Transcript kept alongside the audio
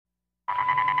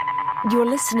You're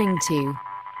listening to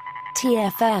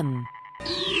TFM.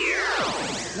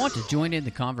 Want to join in the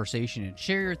conversation and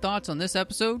share your thoughts on this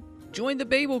episode? Join the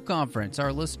Babel Conference,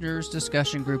 our listeners'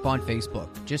 discussion group on Facebook.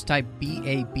 Just type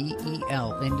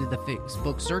BABEL into the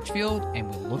Facebook search field, and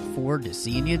we'll look forward to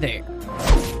seeing you there.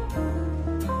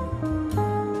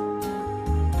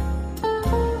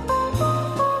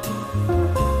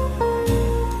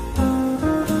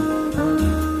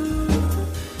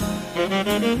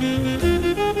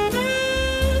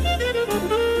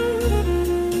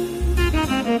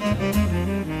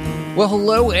 Well,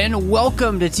 hello and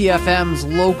welcome to TFM's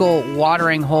local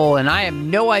watering hole, and I have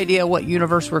no idea what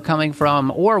universe we're coming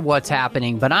from or what's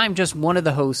happening, but I'm just one of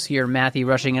the hosts here, Matthew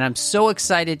Rushing, and I'm so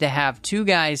excited to have two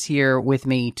guys here with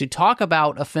me to talk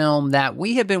about a film that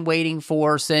we have been waiting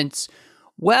for since,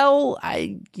 well,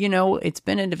 it's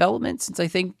been in development since I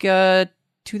think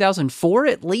 2004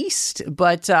 at least,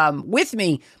 but with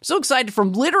me, I'm so excited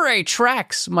from Literary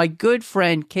Treks, my good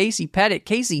friend Casey Pettit.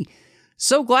 Casey,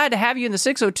 so glad to have you in the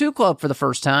 602 Club for the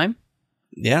first time.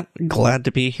 Yeah, glad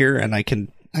to be here, and I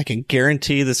can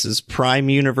guarantee this is Prime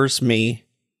Universe me.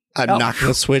 I'm not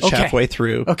going to switch halfway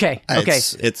through. Okay.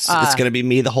 It's going to be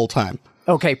me the whole time.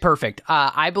 Okay, perfect.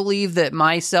 I believe that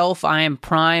myself, I am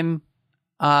Prime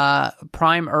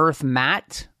Earth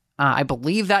Matt. I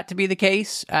believe that to be the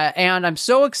case, and I'm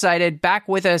so excited, back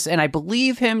with us, and I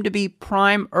believe him to be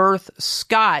Prime Earth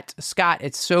Scott. Scott,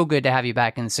 it's so good to have you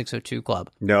back in the 602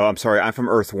 Club. No, I'm sorry, I'm from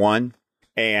Earth 1,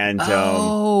 and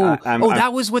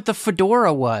that was what the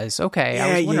fedora was. Okay,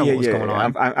 I was wondering what was going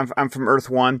on. I'm from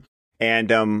Earth 1,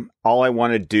 and all I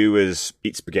want to do is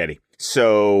eat spaghetti.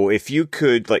 So if you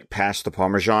could, pass the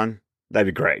Parmesan, that'd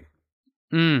be great.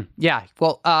 Yeah.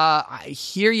 Well,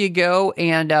 here you go.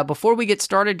 And before we get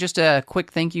started, just a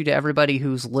quick thank you to everybody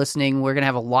who's listening. We're going to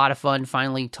have a lot of fun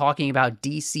finally talking about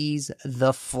DC's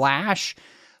The Flash.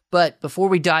 But before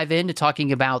we dive into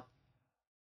talking about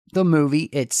the movie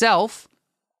itself,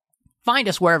 find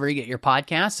us wherever you get your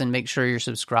podcasts and make sure you're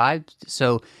subscribed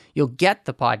so you'll get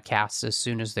the podcasts as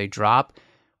soon as they drop.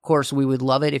 Of course, we would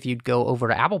love it if you'd go over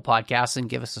to Apple Podcasts and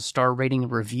give us a star rating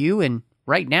and review. And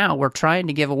right now, we're trying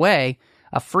to give away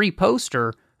a free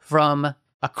poster from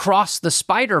Across the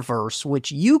Spider-Verse,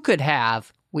 which you could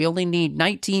have. We only need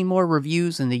 19 more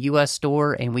reviews in the U.S.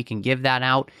 store, and we can give that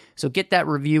out. So get that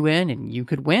review in, and you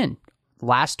could win.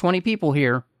 Last 20 people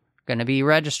here are going to be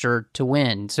registered to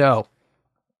win. So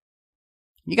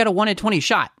you got a 1 in 20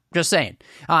 shot. Just saying.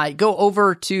 Go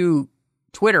over to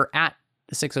Twitter at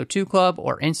the 602 Club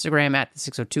or Instagram at the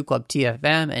 602 Club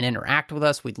TFM and interact with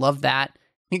us. We'd love that.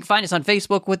 You can find us on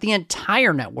Facebook with the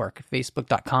entire network,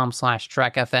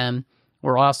 facebook.com/TrekFM.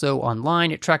 We're also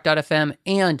online at Trek.fm,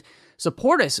 and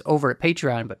support us over at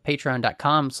Patreon, but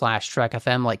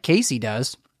patreon.com/TrekFM like Casey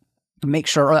does. Make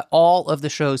sure that all of the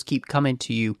shows keep coming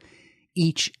to you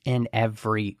each and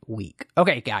every week.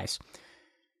 Okay, guys.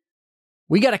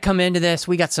 We got to come into this.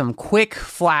 We got some quick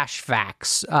flash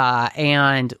facts,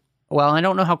 and, well, I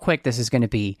don't know how quick this is going to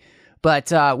be.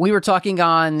 But we were talking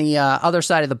on the other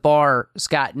side of the bar,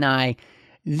 Scott and I.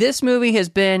 This movie has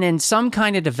been in some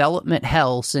kind of development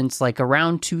hell since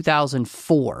around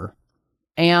 2004.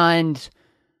 And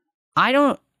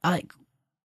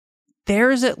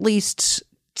there's at least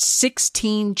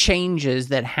 16 changes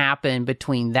that happened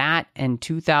between that and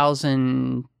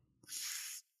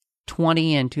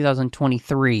 2020 and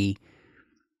 2023.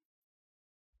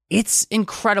 It's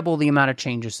incredible the amount of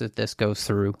changes that this goes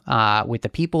through with the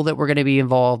people that were going to be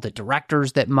involved, the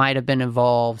directors that might have been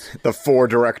involved. The 4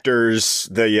 directors,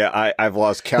 I've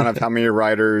lost count of how many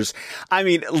writers. I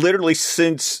mean, literally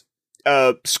since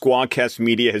Squadcast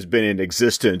Media has been in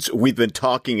existence, we've been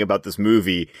talking about this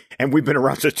movie, and we've been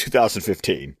around since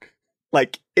 2015.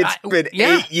 It's been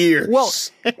 8 years. Well,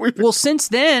 since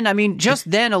then, just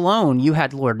then alone, you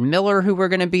had Lord Miller who were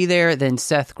going to be there, then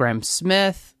Seth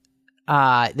Grahame-Smith.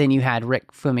 Then you had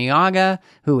Rick Famuyiwa,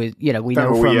 who is, we know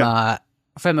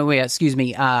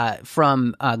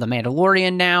from The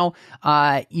Mandalorian now.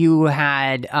 You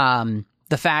had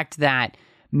the fact that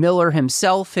Miller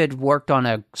himself had worked on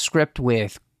a script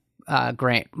with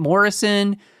Grant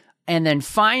Morrison. And then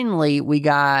finally, we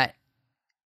got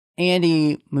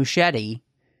Andy Muschietti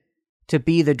to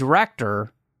be the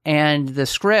director, and the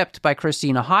script by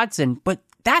Christina Hodson. But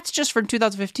that's just from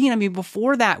 2015.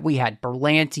 Before that, we had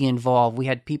Berlanti involved. We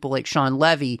had people like Sean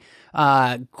Levy,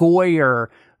 Goyer,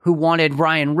 who wanted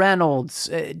Ryan Reynolds,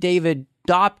 David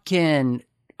Dobkin.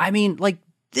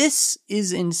 This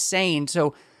is insane.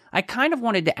 So I kind of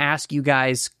wanted to ask you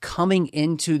guys, coming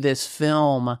into this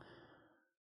film,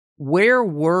 where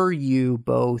were you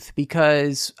both?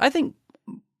 Because I think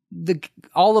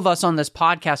all of us on this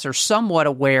podcast are somewhat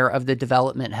aware of the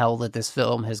development hell that this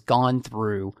film has gone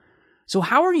through. So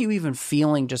how are you even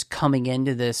feeling just coming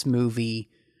into this movie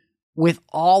with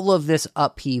all of this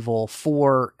upheaval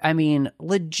for, I mean,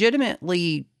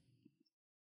 legitimately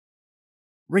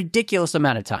ridiculous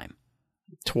amount of time?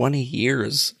 20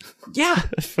 years. Yeah.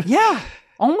 Yeah.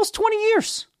 Almost 20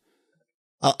 years.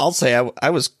 I'll say I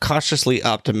was cautiously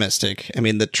optimistic. I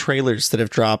mean, the trailers that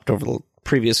have dropped over the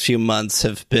previous few months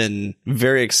have been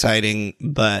very exciting,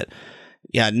 but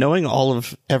yeah, knowing all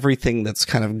of everything that's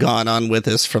kind of gone on with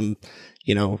this from,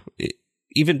 you know,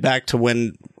 even back to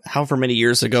when, however many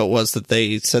years ago it was that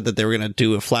they said that they were going to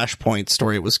do a Flashpoint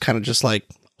story, it was kind of just like,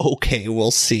 okay, we'll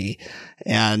see.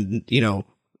 And, you know,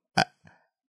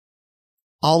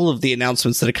 all of the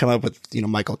announcements that had come up with, you know,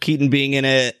 Michael Keaton being in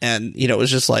it. And, you know, it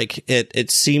was just like, it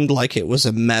seemed like it was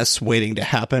a mess waiting to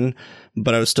happen,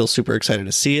 but I was still super excited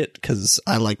to see it because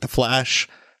I like the Flash.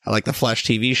 I like the Flash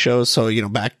TV show. So, you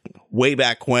know, way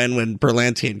back when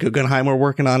Berlanti and Guggenheim were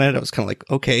working on it, I was kind of like,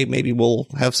 okay, maybe we'll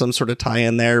have some sort of tie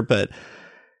in there. But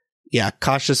yeah,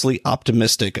 cautiously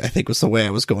optimistic, I think was the way I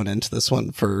was going into this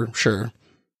one for sure.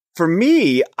 For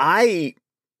me, I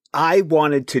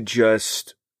wanted to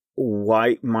just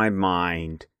wipe my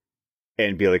mind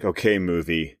and be like, okay,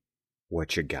 movie,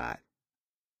 what you got?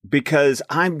 Because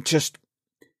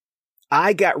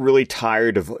I got really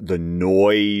tired of the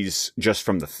noise just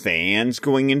from the fans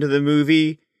going into the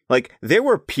movie. Like, there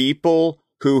were people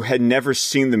who had never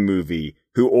seen the movie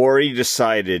who already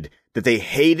decided that they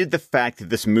hated the fact that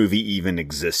this movie even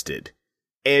existed.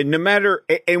 And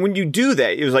when you do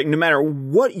that, it was like, no matter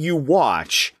what you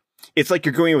watch, it's like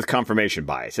you're going with confirmation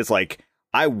bias. It's like,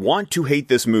 I want to hate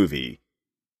this movie,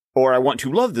 or I want to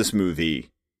love this movie.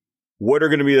 What are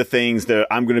going to be the things that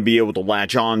I'm going to be able to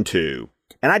latch on to?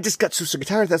 And I just got so sick and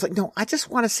tired of that. I was like, no, I just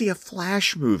want to see a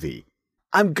Flash movie.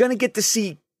 I'm going to get to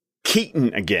see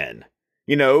Keaton again.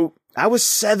 You know, I was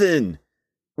 7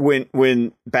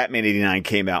 when Batman 89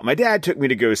 came out. My dad took me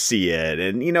to go see it.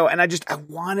 And, you know, and I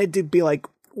wanted to be like,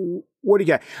 what do you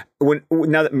got?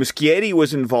 Now that Muschietti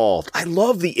was involved, I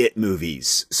love the It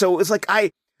movies. So it's like,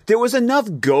 there was enough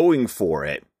going for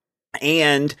it.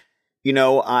 And, you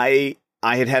know, I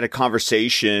had a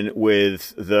conversation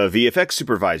with the VFX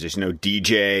supervisors, you know,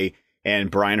 DJ and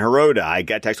Brian Hirota. I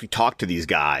got to actually talk to these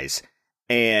guys.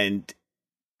 And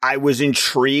I was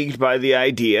intrigued by the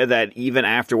idea that even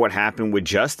after what happened with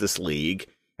Justice League,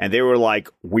 and they were like,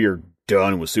 we're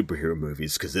done with superhero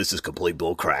movies because this is complete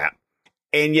bullcrap.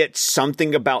 And yet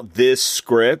something about this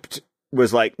script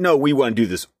was like, no, we want to do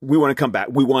this. We want to come back.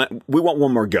 We want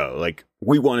one more go. Like,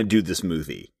 we want to do this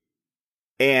movie.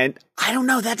 And I don't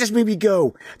know, that just made me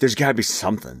go, there's got to be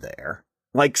something there.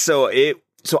 Like, so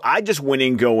I just went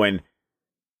in going,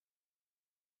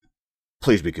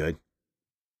 please be good.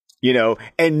 You know,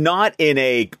 and not in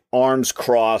a arms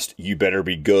crossed, you better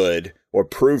be good, or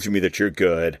prove to me that you're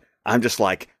good. I'm just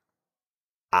like,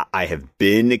 I have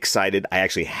been excited. I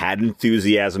actually had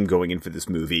enthusiasm going in for this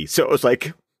movie. So it was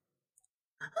like,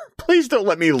 please don't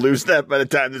let me lose that by the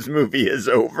time this movie is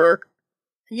over.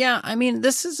 Yeah, I mean,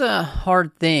 this is a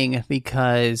hard thing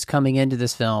because coming into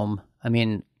this film, I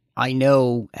mean, I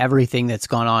know everything that's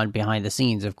gone on behind the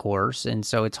scenes, of course, and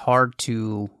so it's hard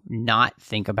to not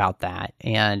think about that.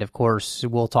 And of course,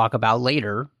 we'll talk about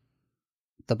later,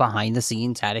 the behind the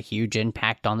scenes had a huge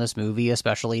impact on this movie,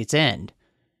 especially its end.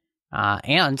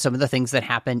 And some of the things that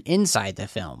happen inside the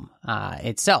film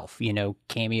itself, you know,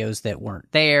 cameos that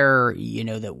weren't there, you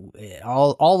know, that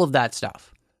all of that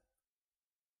stuff.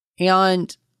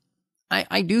 And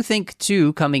I do think,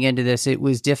 too, coming into this, it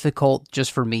was difficult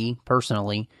just for me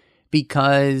personally,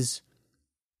 because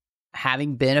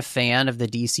having been a fan of the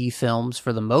DC films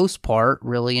for the most part,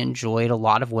 really enjoyed a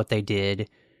lot of what they did,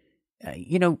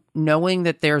 you know, knowing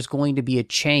that there's going to be a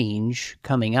change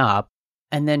coming up,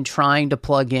 and then trying to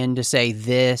plug in to say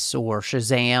this or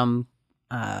Shazam,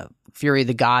 Fury of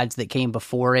the Gods that came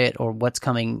before it, or what's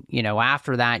coming, you know,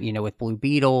 after that, you know, with Blue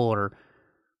Beetle, or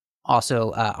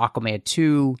also Aquaman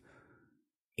 2.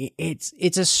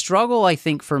 It's a struggle, I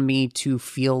think, for me to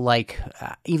feel like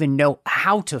even know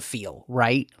how to feel,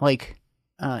 right? Like,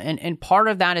 and part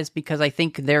of that is because I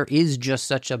think there is just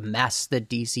such a mess that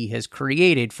DC has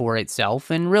created for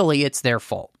itself, and really it's their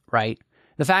fault, right?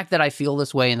 The fact that I feel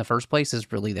this way in the first place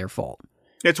is really their fault.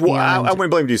 I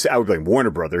wouldn't blame DC. I would blame Warner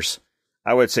Brothers.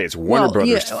 I would say it's Warner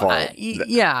Brothers' fault.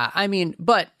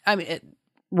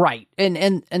 Right.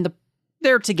 And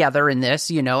they're together in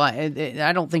this, you know. I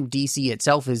don't think DC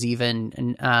itself is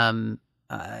even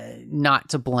not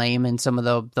to blame in some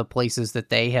of the places that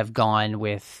they have gone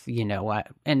with,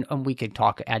 and we could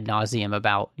talk ad nauseum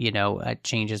about,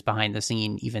 changes behind the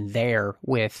scene even there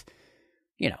with,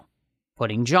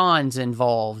 putting Johns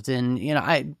involved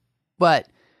and, but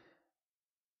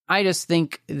I just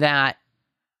think that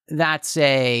that's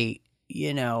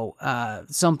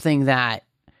something that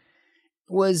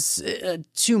was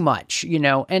too much,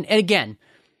 and again,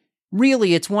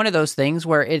 really, it's one of those things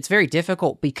where it's very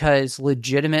difficult because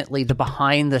legitimately the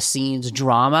behind the scenes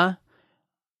drama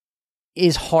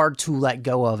is hard to let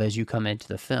go of as you come into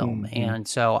the film. Mm-hmm. And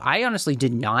so I honestly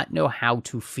did not know how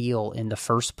to feel in the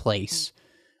first place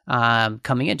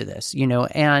coming into this,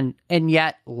 and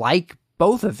yet, like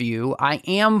both of you, I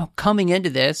am coming into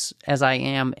this as I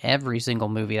am every single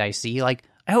movie I see. Like,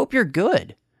 I hope you're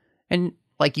good. And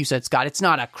like you said, Scott, it's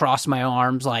not a cross my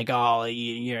arms like, oh,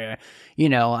 I'm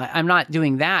not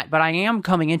doing that. But I am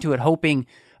coming into it hoping,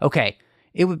 okay,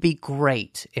 it would be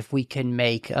great if we can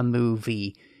make a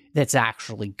movie that's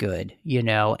actually good,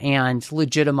 and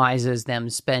legitimizes them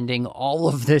spending all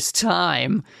of this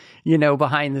time,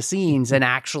 behind the scenes and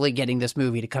actually getting this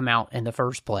movie to come out in the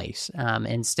first place,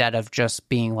 instead of just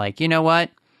being like, you know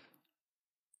what,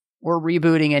 we're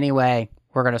rebooting anyway.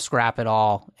 We're going to scrap it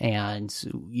all and,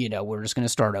 we're just going to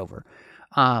start over.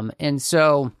 And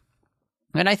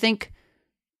I think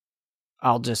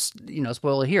I'll just,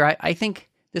 spoil it here. I think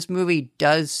this movie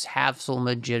does have some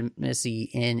legitimacy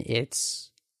in its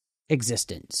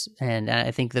existence. And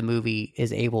I think the movie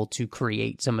is able to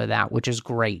create some of that, which is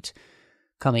great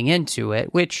coming into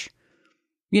it, which,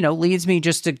 leads me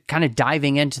just to kind of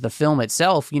diving into the film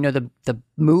itself. The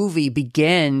movie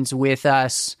begins with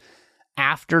us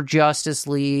after Justice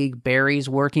League. Barry's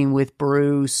working with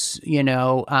Bruce,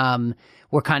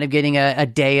 we're kind of getting a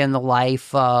day in the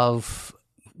life of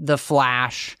the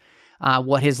Flash,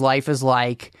 what his life is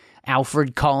like.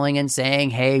 Alfred calling and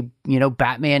saying, hey,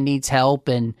 Batman needs help,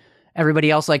 and everybody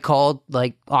else I called,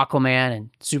 like Aquaman and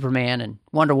Superman and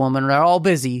Wonder Woman, are all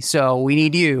busy, so we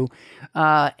need you.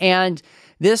 And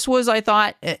this was, I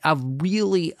thought, a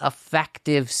really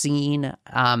effective scene.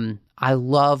 I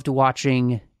loved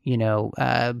watching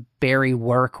Barry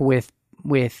work with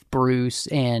Bruce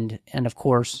and of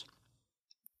course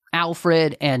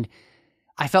Alfred, and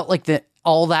I felt like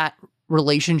all that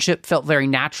relationship felt very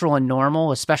natural and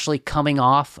normal, especially coming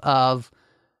off of,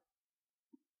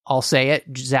 I'll say it,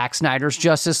 Zack Snyder's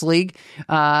Justice League,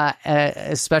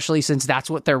 especially since that's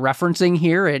what they're referencing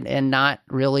here and not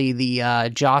really the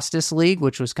Justice League,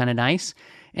 which was kind of nice.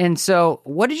 And so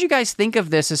what did you guys think of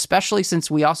this, especially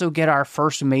since we also get our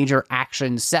first major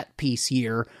action set piece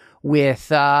here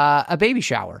with a baby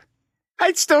shower?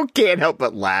 I still can't help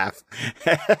but laugh.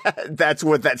 That's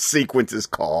what that sequence is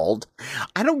called.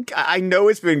 I know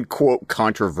it's been, quote,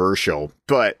 controversial,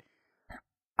 but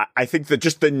I think that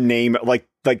just the name, like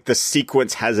the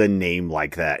sequence has a name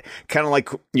like that. Kind of like,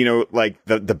 like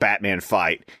the Batman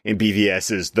fight in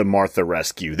BVS is the Martha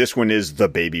Rescue. This one is the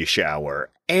baby shower.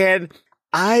 And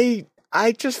I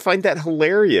just find that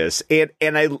hilarious. And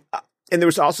there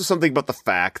was also something about the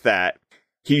fact that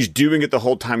he's doing it the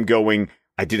whole time going,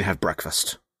 I didn't have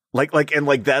breakfast. Like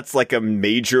that's like a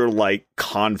major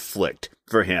conflict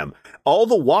for him. All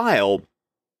the while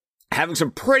having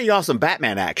some pretty awesome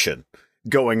Batman action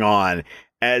going on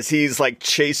as he's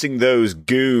chasing those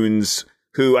goons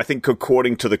who I think,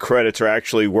 according to the credits, are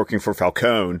actually working for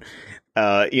Falcone,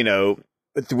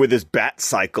 with his bat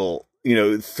cycle,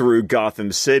 through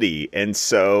Gotham City. And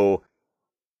so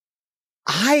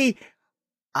I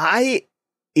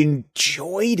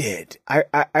enjoyed it.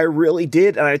 I really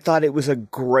did. And I thought it was a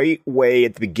great way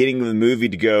at the beginning of the movie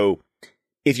to go,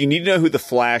 if you need to know who the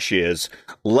Flash is,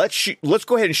 let's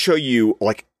go ahead and show you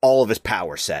all of his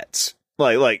power sets.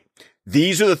 Like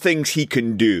these are the things he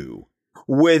can do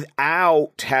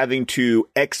without having to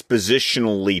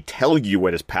expositionally tell you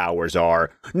what his powers are.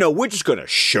 No, we're just going to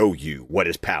show you what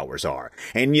his powers are.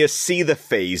 And you see the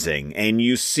phasing and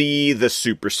you see the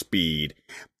super speed,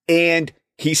 and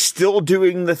he's still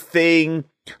doing the thing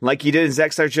like he did in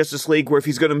Zack Snyder's Justice League, where if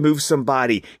he's going to move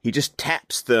somebody, he just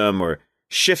taps them or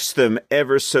shifts them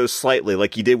ever so slightly,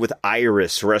 like he did with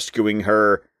Iris rescuing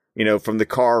her, from the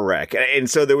car wreck. And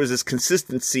so there was this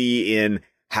consistency in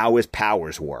how his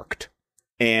powers worked.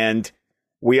 And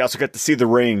we also got to see the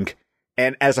ring.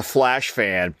 And as a Flash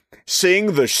fan,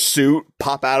 seeing the suit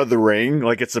pop out of the ring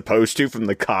like it's supposed to from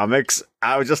the comics,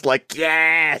 I was just like,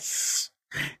 yes!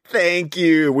 Thank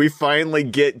you. We finally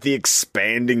get the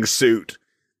expanding suit.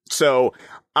 So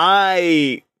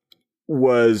I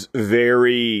was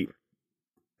very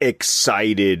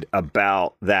excited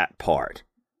about that part.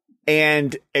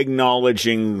 and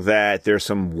acknowledging that there's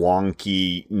some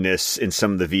wonkiness in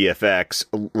some of the VFX,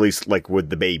 at least like with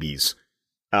the babies,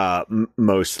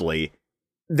 mostly.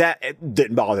 That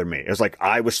didn't bother me. It was like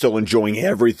I was still enjoying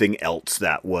everything else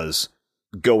that was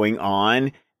going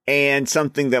on. And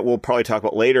something that we'll probably talk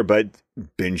about later, but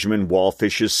Benjamin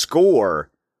Wallfish's score,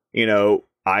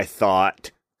 I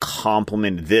thought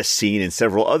complemented this scene and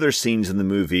several other scenes in the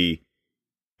movie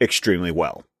extremely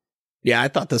well. Yeah, I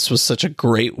thought this was such a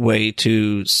great way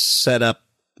to set up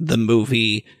the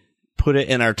movie, put it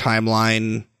in our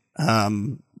timeline.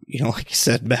 Like you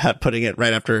said, Matt, putting it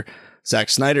right after Zack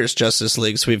Snyder's Justice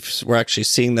League. So we're actually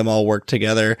seeing them all work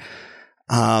together.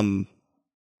 And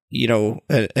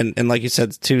like you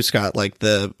said too, Scott, like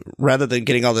rather than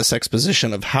getting all this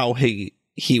exposition of how he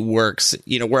works,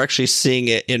 we're actually seeing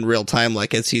it in real time.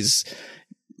 Like as he's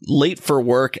late for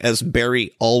work, as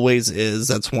Barry always is.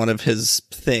 That's one of his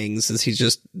things, is he's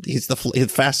the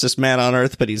fastest man on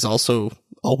earth, but he's also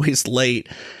always late.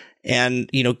 And,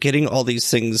 getting all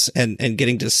these things and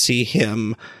getting to see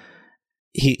him,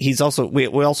 he's also, we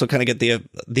also kind of get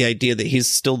the idea that he's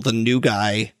still the new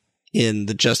guy in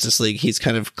the Justice League. He's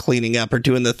kind of cleaning up or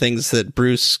doing the things that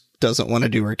Bruce doesn't want to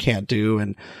do or can't do.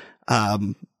 And,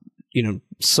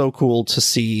 so cool to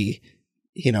see,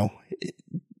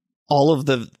 all of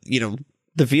the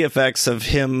VFX of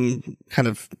him kind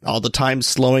of all the time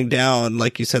slowing down,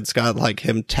 like you said, Scott, like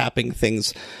him tapping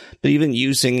things, but even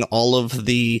using all of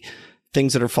the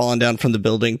things that are falling down from the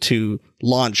building to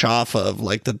launch off of,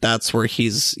 like that's where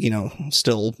he's,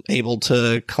 still able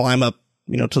to climb up,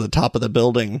 to the top of the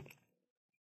building.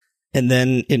 And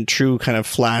then in true kind of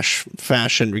Flash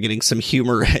fashion, we're getting some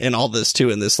humor in all this too,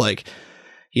 in this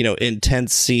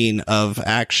intense scene of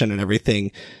action and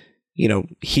everything.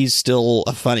 He's still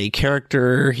a funny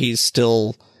character. He's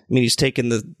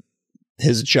taken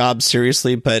his job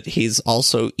seriously, but he's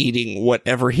also eating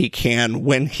whatever he can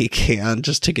when he can,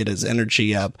 just to get his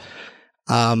energy up.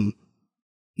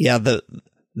 The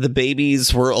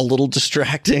babies were a little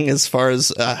distracting as far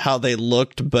as how they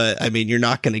looked, but I mean, you're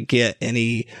not going to get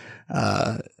any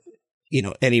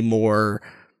more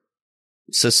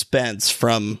suspense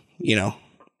from,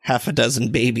 half a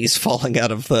dozen babies falling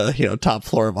out of the, top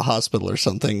floor of a hospital or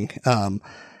something. And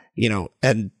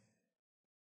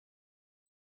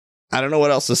I don't know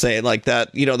what else to say. Like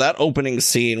that, that opening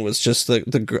scene was just a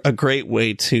great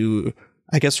way to,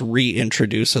 I guess,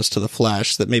 reintroduce us to the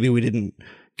Flash that maybe we didn't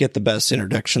get the best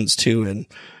introductions to in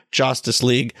Justice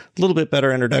League. A little bit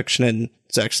better introduction in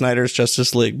Zack Snyder's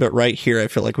Justice League, but right here, I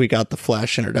feel like we got the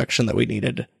Flash introduction that we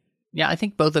needed. Yeah, I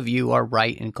think both of you are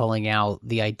right in calling out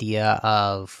the idea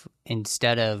of,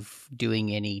 instead of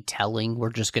doing any telling, we're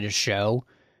just going to show.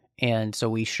 And so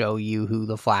we show you who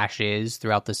the Flash is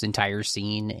throughout this entire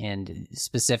scene, and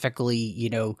specifically,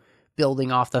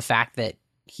 building off the fact that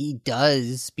he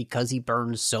does, because he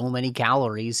burns so many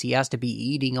calories, he has to be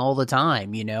eating all the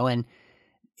time, and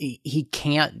he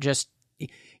can't just,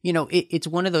 it's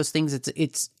one of those things.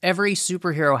 It's every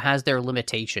superhero has their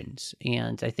limitations.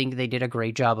 And I think they did a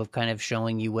great job of kind of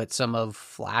showing you what some of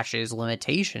Flash's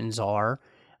limitations are,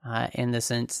 in the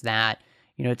sense that,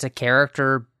 it's a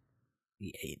character,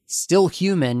 it's still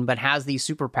human, but has these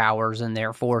superpowers, and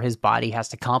therefore his body has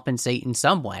to compensate in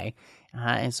some way.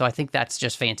 And so I think that's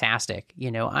just fantastic.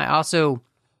 I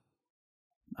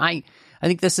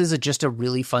think this is just a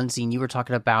really fun scene. You were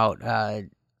talking about,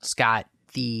 Scott,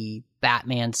 the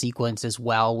Batman sequence as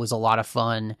well was a lot of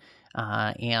fun.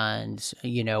 I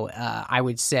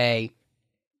would say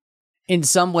in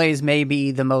some ways,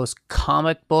 maybe the most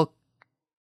comic book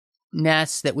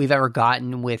ness that we've ever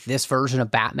gotten with this version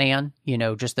of Batman,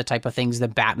 just the type of things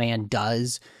that Batman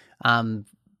does. A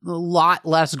lot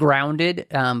less grounded,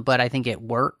 but I think it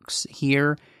works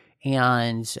here.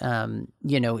 And,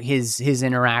 his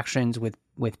interactions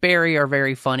with Barry are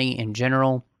very funny in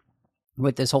general,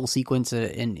 with this whole sequence,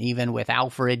 and even with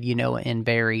Alfred, and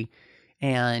Barry.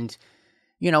 And,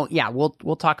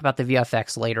 we'll talk about the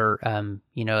VFX later,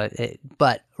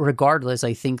 but regardless,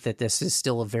 I think that this is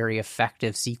still a very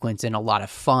effective sequence and a lot of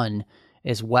fun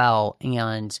as well.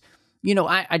 And,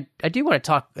 I do want to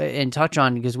talk and touch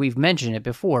on, because we've mentioned it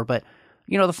before, but,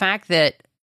 the fact that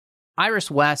Iris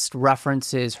West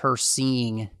references her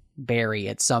seeing Barry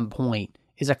at some point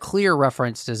is a clear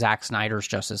reference to Zack Snyder's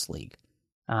Justice League,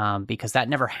 because that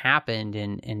never happened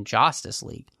in Justice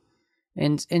League.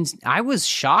 And I was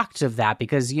shocked of that,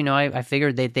 because, I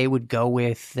figured that they would go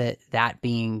with that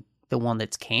being the one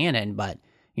that's canon, but,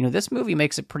 this movie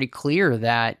makes it pretty clear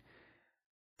that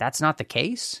that's not the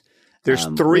case. There's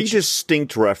three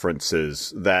distinct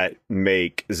references that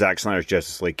make Zack Snyder's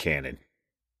Justice League canon.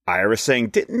 Iris saying,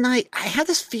 didn't I had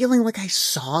this feeling like I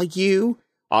saw you?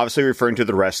 Obviously referring to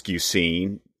the rescue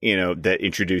scene, that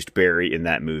introduced Barry in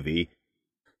that movie.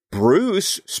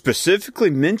 Bruce specifically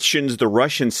mentions the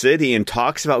Russian city and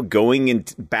talks about going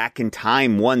back in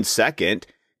time 1 second,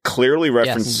 clearly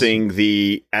referencing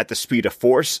the at the speed of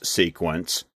force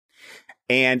sequence.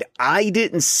 And I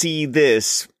didn't see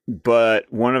this, but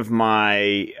one of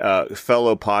my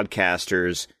fellow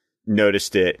podcasters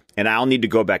noticed it, and I'll need to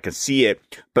go back and see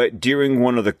it. But during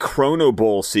one of the Chrono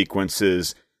Bowl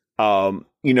sequences,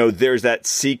 there's that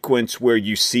sequence where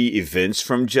you see events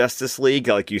from Justice League,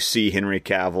 like you see Henry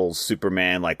Cavill's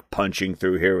Superman like punching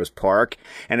through Heroes Park,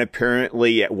 and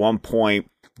apparently at one point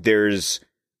there's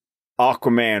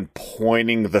Aquaman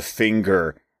pointing the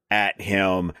finger at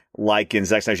him, like in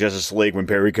Zack Snyder's Justice League when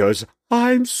Barry goes,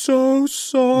 "I'm so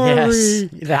sorry."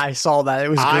 Yes, I saw that. It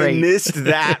was great. I missed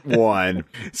that one.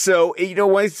 So,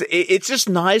 it's just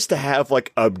nice to have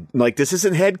this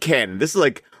isn't headcanon. This is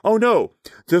like, oh no,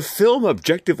 the film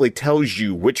objectively tells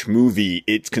you which movie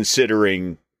it's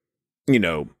considering,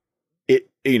 it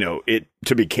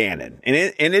to be canon. And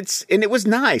it was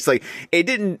nice. Like, it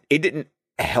didn't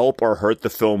help or hurt the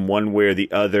film one way or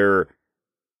the other,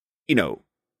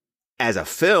 as a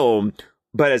film,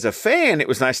 but as a fan, it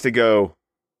was nice to go,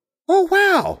 oh,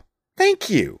 wow, thank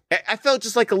you. I felt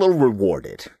just like a little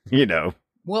rewarded,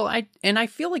 Well, I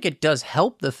feel like it does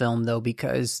help the film, though,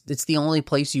 because it's the only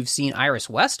place you've seen Iris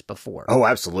West before. Oh,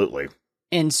 absolutely.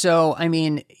 And so, I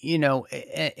mean,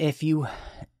 if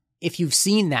you've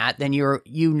seen that, then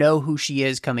you know who she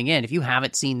is coming in. If you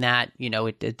haven't seen that,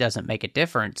 it doesn't make a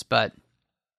difference. But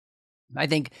I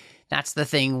think that's the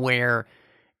thing where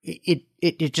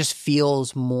it just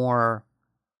feels more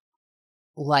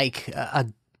like a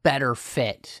better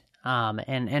fit.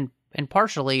 And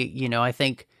partially, I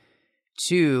think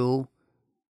too,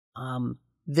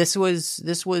 this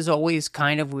was always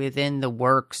kind of within the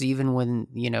works, even when,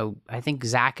 I think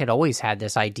Zach had always had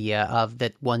this idea of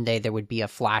that one day there would be a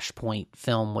Flashpoint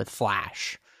film with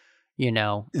Flash,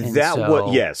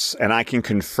 Yes. And I can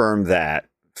confirm that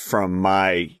from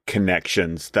my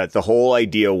connections, that the whole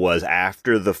idea was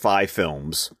after the 5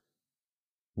 films,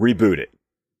 reboot it.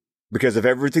 Because of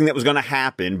everything that was going to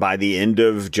happen by the end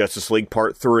of Justice League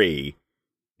Part 3,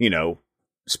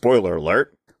 spoiler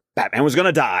alert, Batman was going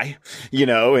to die,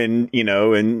 and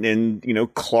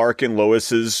Clark and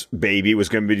Lois's baby was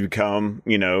going to become,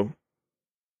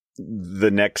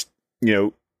 the next,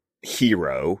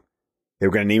 hero. They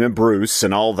were going to name him Bruce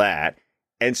and all that.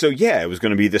 And so, it was going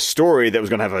to be the story that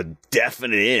was going to have a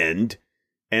definite end.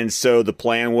 And so the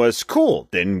plan was, cool.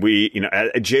 Then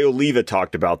Jay Oliva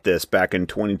talked about this back in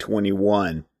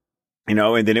 2021, and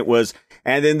then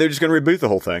they're just going to reboot the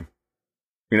whole thing,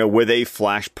 with a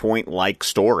Flashpoint-like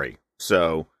story.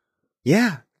 So,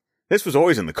 this was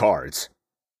always in the cards.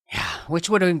 Yeah, which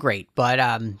would have been great, but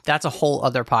that's a whole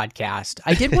other podcast.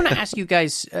 I did want to ask you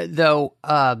guys, though,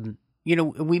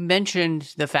 we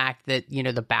mentioned the fact that,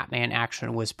 the Batman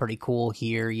action was pretty cool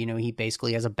here. He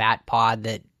basically has a bat pod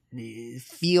that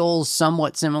feels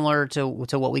somewhat similar to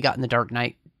what we got in the Dark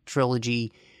Knight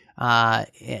trilogy.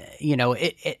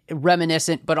 It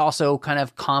reminiscent, but also kind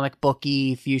of comic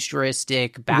booky,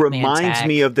 futuristic. Batman reminds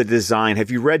me of the design.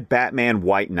 Have you read Batman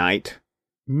White Knight?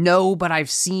 No, but I've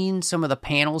seen some of the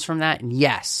panels from that, and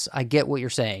yes, I get what you're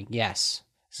saying. Yes.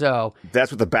 So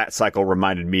that's what the Bat Cycle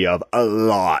reminded me of a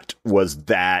lot, was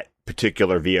that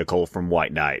particular vehicle from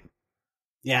White Knight.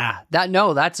 Yeah,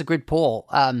 that's a good pull.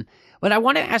 But I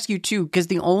want to ask you too, because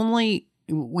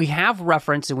we have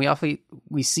reference, and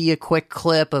we see a quick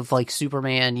clip of like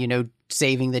Superman,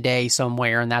 saving the day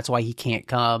somewhere, and that's why he can't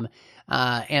come.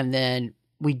 And then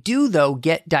we do though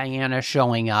get Diana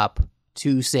showing up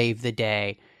to save the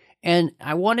day. And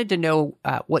I wanted to know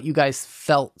what you guys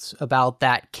felt about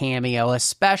that cameo,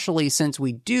 especially since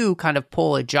we do kind of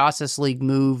pull a Justice League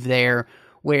move there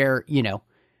where,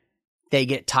 they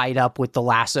get tied up with the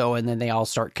lasso and then they all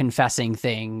start confessing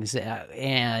things.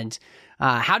 And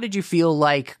how did you feel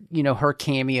like, her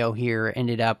cameo here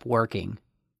ended up working?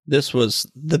 This was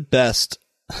the best.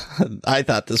 I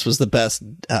thought this was the best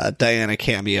Diana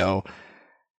cameo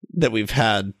that we've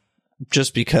had,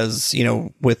 just because,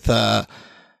 with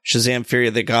Shazam Fury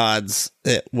of the Gods,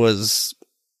 it was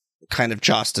kind of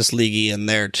Justice League in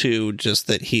there too, just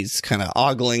that he's kind of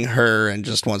ogling her and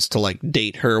just wants to like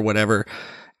date her or whatever.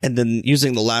 And then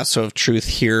using the lasso of truth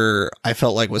here, I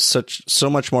felt like was so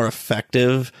much more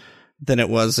effective than it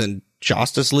was in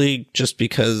Justice League, just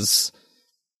because,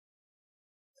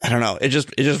 I don't know, it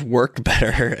just worked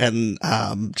better. And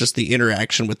just the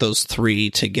interaction with those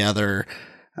three together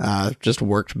just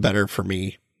worked better for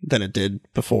me than it did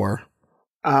before.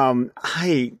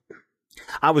 I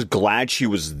was glad she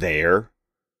was there.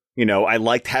 You know, I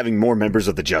liked having more members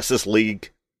of the Justice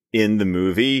League in the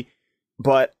movie,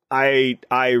 but I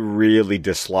really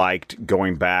disliked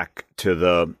going back to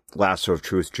the Lasso of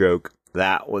Truth joke.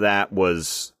 That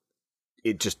was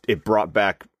it brought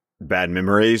back bad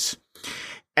memories.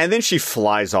 And then she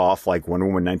flies off like Wonder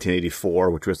Woman 1984,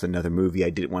 which was another movie I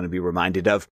didn't want to be reminded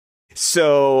of.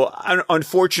 So,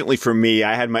 unfortunately for me,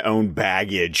 I had my own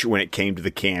baggage when it came to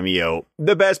the cameo.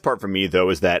 The best part for me, though,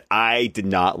 is that I did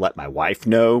not let my wife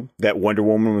know that Wonder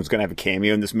Woman was going to have a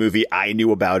cameo in this movie. I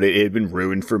knew about it. It had been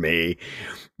ruined for me,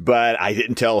 but I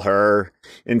didn't tell her.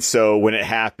 And so when it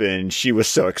happened, she was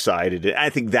so excited. I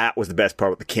think that was the best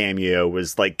part with the cameo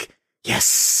was like,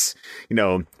 yes, you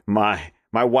know, my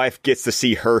wife gets to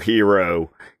see her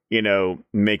hero, you know,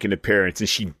 make an appearance, and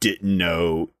she didn't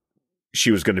know she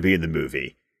was going to be in the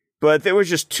movie. But there was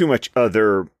just too much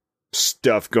other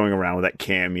stuff going around with that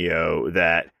cameo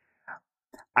that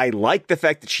I like the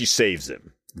fact that she saves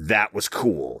him. That was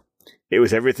cool. It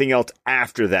was everything else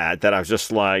after that I was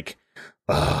just like,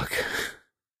 ugh.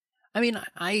 I mean,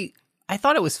 I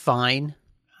thought it was fine.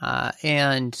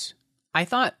 And I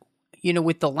thought, you know,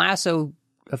 with the Lasso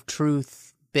of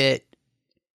Truth bit,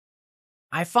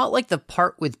 I felt like the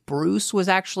part with Bruce was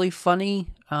actually funny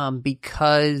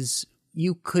because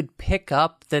you could pick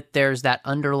up that there's that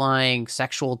underlying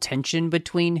sexual tension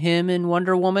between him and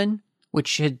Wonder Woman,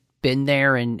 which had been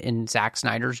there in Zack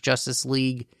Snyder's Justice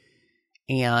League,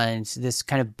 and this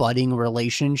kind of budding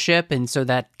relationship. And so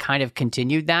that kind of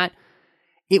continued that.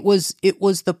 It was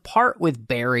the part with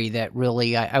Barry that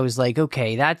really, I was like,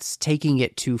 okay, that's taking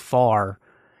it too far.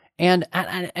 And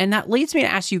that leads me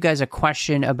to ask you guys a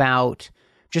question about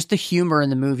just the humor in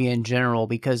the movie in general,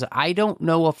 because I don't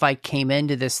know if I came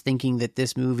into this thinking that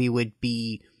this movie would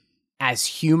be as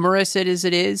humorous as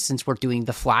it is, since we're doing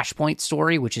the Flashpoint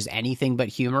story, which is anything but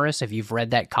humorous if you've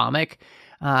read that comic.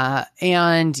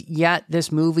 And yet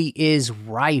this movie is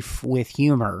rife with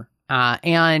humor.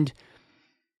 And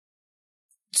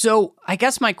so I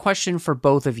guess my question for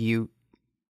both of you,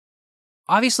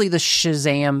 obviously the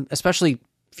Shazam, especially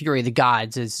Fury of the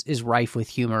Gods, is rife with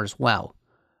humor as well.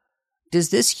 Does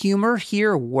this humor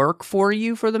here work for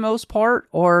you for the most part,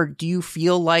 or do you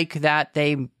feel like that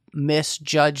they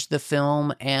misjudged the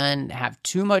film and have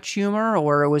too much humor,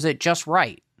 or was it just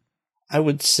right? I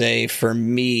would say for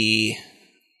me,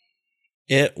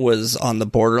 it was on the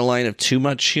borderline of too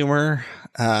much humor.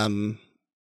 You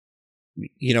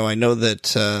know, I know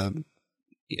that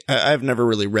I've never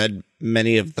really read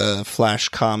many of the Flash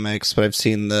comics, but I've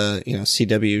seen the, you know,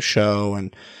 CW show,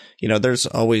 and you know, there's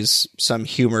always some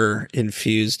humor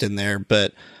infused in there,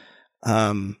 but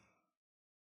I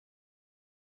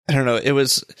don't know. It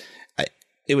was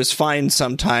fine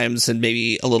sometimes, and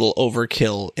maybe a little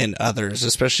overkill in others,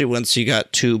 especially once you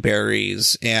got two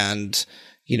Barrys, and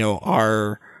you know,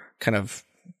 our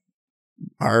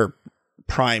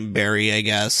prime Barry, I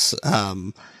guess,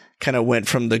 kind of went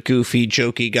from the goofy,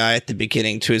 jokey guy at the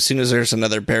beginning to, as soon as there's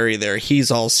another Barry there, he's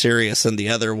all serious, and the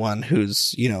other one,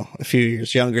 who's, you know, a few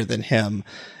years younger than him,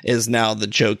 is now the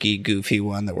jokey, goofy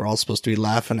one that we're all supposed to be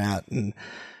laughing at. And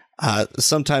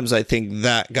sometimes I think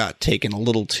that got taken a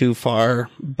little too far,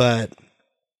 but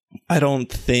I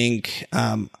don't think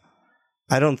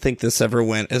this ever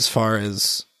went as far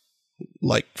as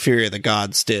like Fury of the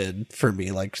Gods did for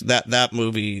me. Like that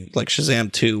movie, like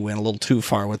Shazam 2, went a little too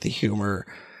far with the humor.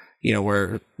 You know,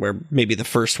 where maybe the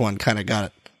first one kind of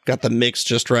got the mix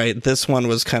just right. This one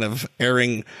was kind of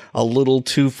erring a little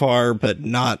too far, but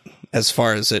not as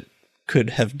far as it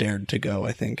could have dared to go,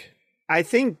 I think. I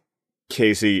think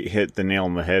Casey hit the nail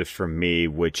on the head for me,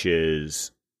 which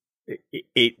is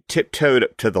it tiptoed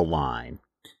up to the line.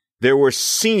 There were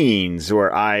scenes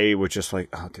where I was just like,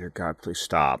 oh, dear God, please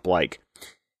stop. Like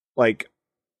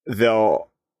the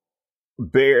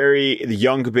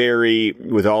young Barry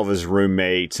with all of his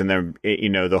roommates, and then, you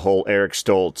know, the whole Eric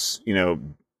Stoltz, you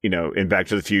know, in Back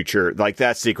to the Future, like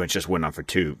that sequence just went on for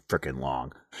too freaking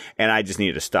long, and I just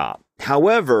needed to stop.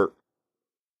 However,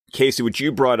 Casey, what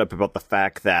you brought up about the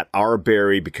fact that our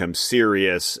Barry becomes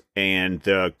serious and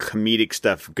the comedic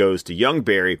stuff goes to young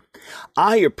Barry,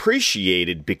 I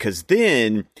appreciated, because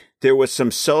then there was some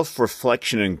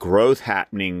self-reflection and growth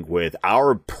happening with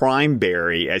our prime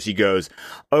Barry as he goes,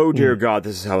 oh, dear God,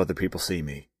 this is how other people see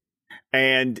me.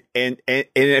 And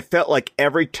it felt like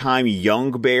every time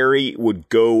young Barry would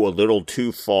go a little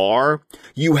too far,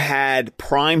 you had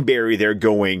prime Barry there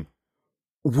going,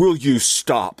 will you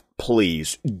stop,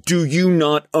 please? Do you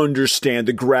not understand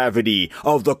the gravity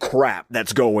of the crap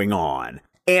that's going on?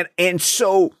 And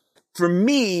so for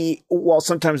me, while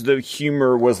sometimes the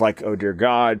humor was like, oh, dear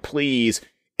God, please,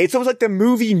 it's almost like the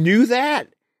movie knew that.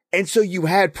 And so you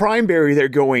had Prime Barry there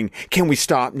going, can we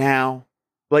stop now?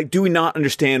 Like, do we not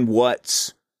understand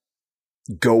what's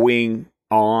going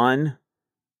on?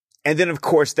 And then, of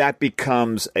course, that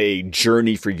becomes a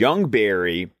journey for young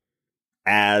Barry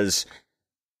as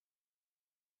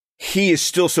he is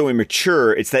still so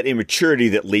immature. It's that immaturity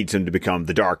that leads him to become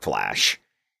the Dark Flash.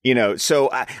 You know, so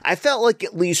I felt like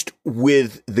at least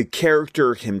with the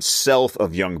character himself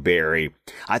of young Barry,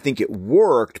 I think it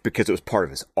worked because it was part of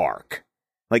his arc.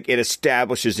 Like, it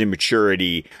establishes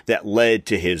immaturity that led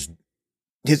to his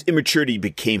immaturity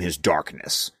became his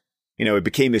darkness. You know, it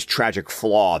became his tragic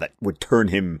flaw that would turn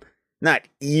him not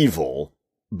evil,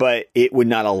 but it would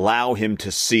not allow him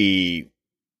to see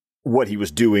what he was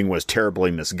doing was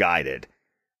terribly misguided.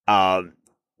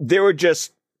 There were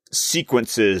just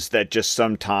sequences that just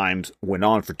sometimes went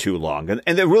on for too long.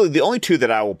 And then really the only two that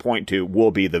I will point to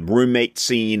will be the roommate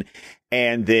scene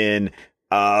and then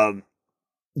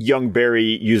young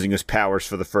Barry using his powers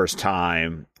for the first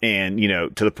time and, you know,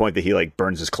 to the point that he like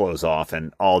burns his clothes off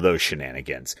and all those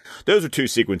shenanigans. Those are two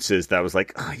sequences that I was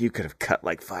like, oh, you could have cut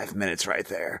like 5 minutes right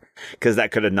there because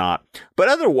that could have not. But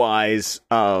otherwise,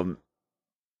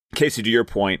 Casey, to your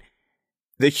point,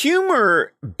 the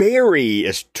humor, Barry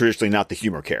is traditionally not the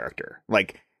humor character.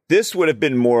 Like, this would have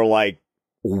been more like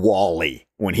Wally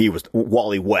when he was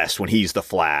Wally West, when he's the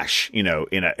Flash, you know,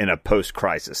 in a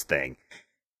post-crisis thing.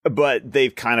 But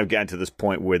they've kind of gotten to this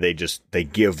point where they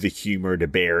give the humor to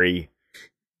Barry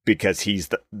because he's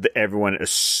everyone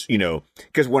is, you know,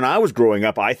 because when I was growing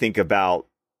up, I think about,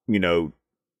 you know,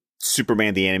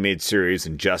 Superman, the animated series,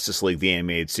 and Justice League, the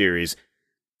animated series,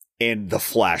 and the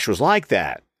Flash was like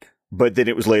that. But then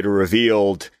it was later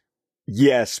revealed,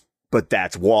 yes, but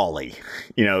that's Wally.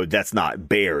 You know, that's not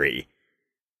Barry.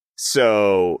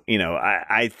 So, you know,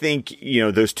 I think, you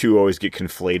know, those two always get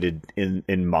conflated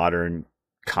in modern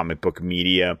comic book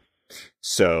media.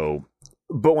 So,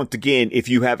 but once again, if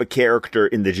you have a character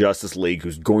in the Justice League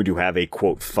who's going to have a,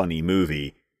 quote, funny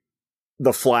movie,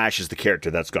 the Flash is the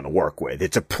character that's going to work with.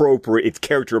 It's appropriate. It's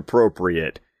character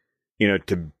appropriate, you know,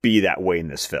 to be that way in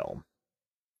this film.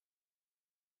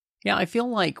 Yeah, I feel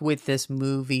like with this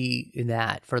movie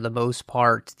that for the most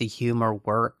part, the humor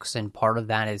works. And part of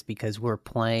that is because we're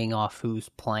playing off who's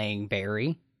playing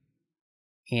Barry.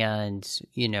 And,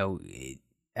 you know,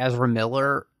 Ezra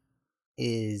Miller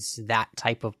is that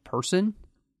type of person,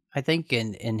 I think,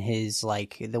 in his,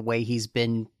 like, the way he's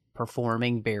been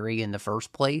performing Barry in the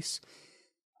first place.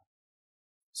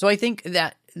 So I think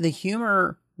that the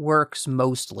humor works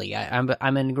mostly.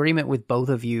 I'm in agreement with both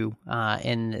of you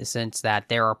in the sense that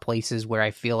there are places where I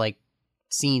feel like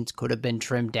scenes could have been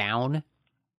trimmed down.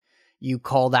 You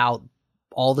called out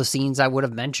all the scenes I would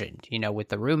have mentioned, you know, with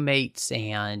the roommates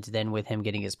and then with him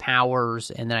getting his powers.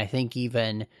 And then I think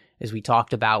even as we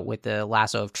talked about with the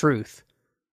lasso of truth.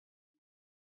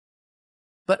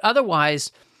 But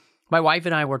otherwise, my wife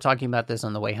and I were talking about this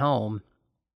on the way home,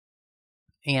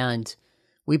 and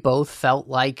we both felt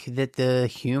like that the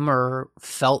humor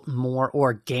felt more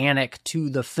organic to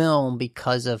the film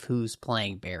because of who's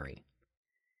playing Barry.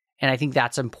 And I think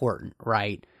that's important,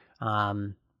 right?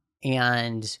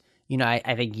 And, you know,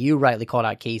 I think you rightly called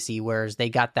out Casey, whereas they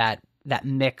got that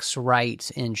mix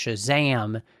right in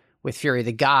Shazam with Fury of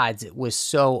the Gods. It was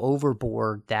so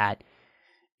overboard that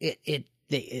they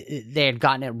had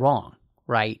gotten it wrong,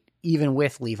 right? Even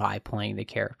with Levi playing the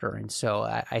character. And so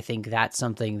I think that's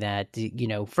something that, you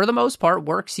know, for the most part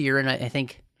works here. And I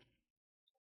think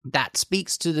that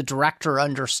speaks to the director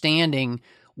understanding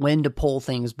when to pull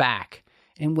things back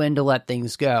and when to let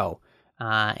things go.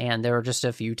 And there were just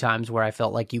a few times where I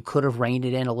felt like you could have reined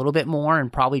it in a little bit more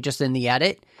and probably just in the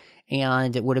edit,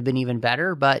 and it would have been even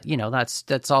better. But, you know,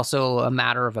 that's also a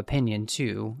matter of opinion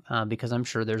too, because I'm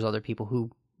sure there's other people who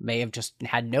may have just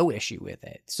had no issue with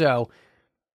it. So,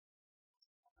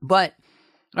 but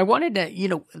I wanted to, you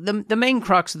know, the main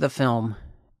crux of the film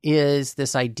is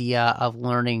this idea of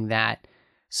learning that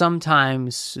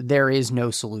sometimes there is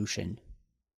no solution.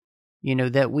 You know,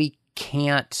 that we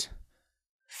can't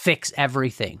fix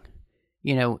everything.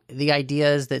 You know, the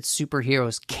idea is that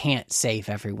superheroes can't save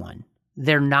everyone.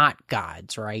 They're not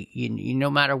gods, right? You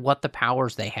no matter what the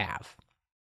powers they have.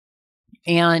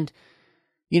 And,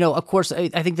 you know, of course, I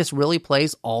think this really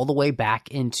plays all the way back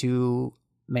into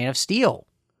Man of Steel.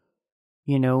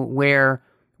 You know, where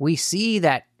we see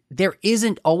that there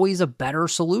isn't always a better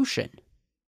solution.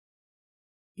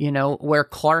 You know, where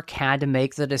Clark had to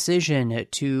make the decision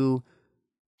to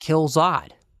kill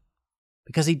Zod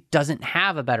because he doesn't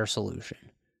have a better solution.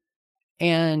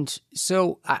 And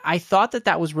so I thought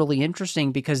that was really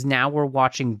interesting because now we're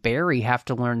watching Barry have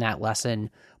to learn that lesson,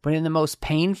 but in the most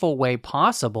painful way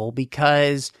possible,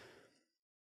 because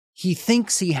he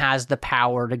thinks he has the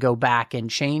power to go back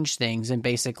and change things and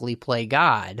basically play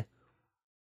God.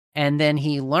 And then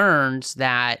he learns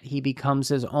that he becomes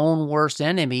his own worst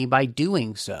enemy by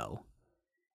doing so.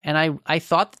 And I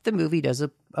thought that the movie does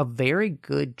a very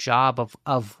good job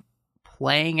of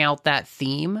playing out that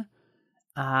theme.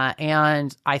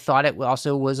 And I thought it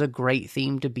also was a great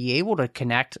theme to be able to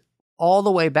connect all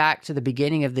the way back to the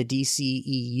beginning of the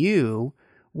DCEU,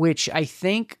 which I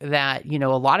think that, a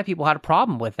lot of people had a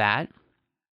problem with that.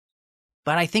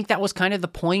 But I think that was kind of the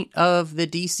point of the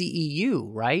DCEU,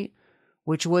 right?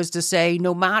 Which was to say,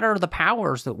 no matter the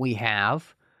powers that we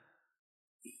have,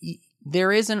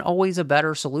 there isn't always a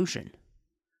better solution.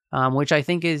 Which I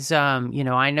think is,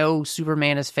 I know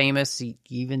Superman is famous. He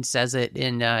even says it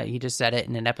he just said it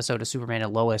in an episode of Superman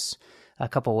and Lois a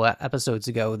couple episodes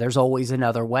ago. There's always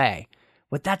another way.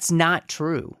 But that's not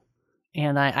true.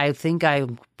 And I think I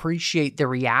appreciate the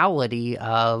reality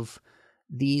of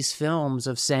these films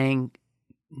of saying,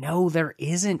 no, there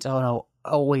isn't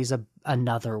always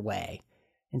another way.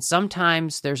 And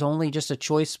sometimes there's only just a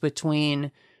choice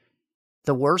between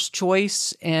the worst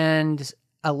choice and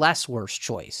a less worse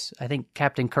choice. I think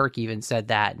Captain Kirk even said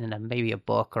that in maybe a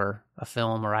book or a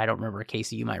film, or I don't remember.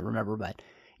 Casey, you might remember, but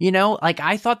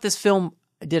I thought this film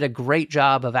did a great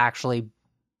job of actually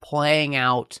playing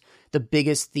out the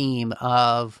biggest theme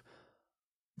of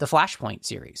the Flashpoint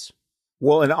series.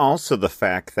 Well, and also the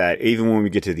fact that even when we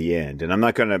get to the end, and we're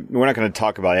not going to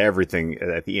talk about everything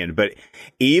at the end, but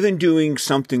even doing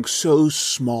something so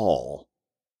small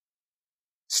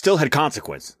still had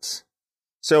consequences.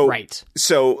 So, right.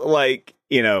 So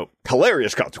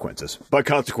hilarious consequences, but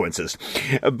consequences.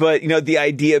 But, the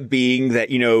idea being that,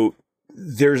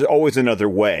 there's always another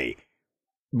way.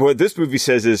 What this movie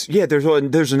says is, yeah,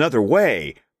 there's another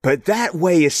way, but that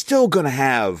way is still going to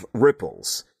have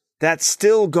ripples. That's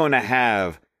still going to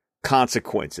have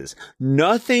consequences.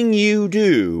 Nothing you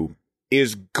do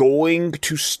is going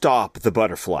to stop the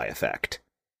butterfly effect.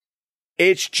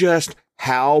 It's just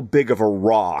how big of a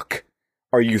rock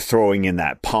are you throwing in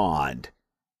that pond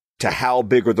to how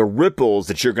big are the ripples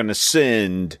that you're going to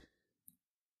send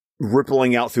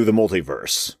rippling out through the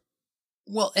multiverse.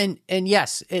 Well, and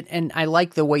yes, and I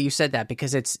like the way you said that,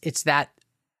 because it's that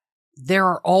there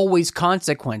are always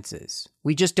consequences.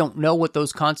 We just don't know what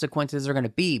those consequences are going to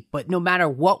be. But no matter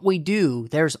what we do,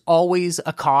 there's always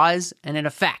a cause and an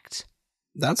effect.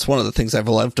 That's one of the things I've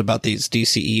loved about these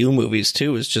DCEU movies,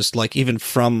 too, is just even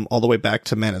from all the way back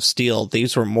to Man of Steel,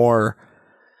 these were more,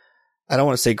 I don't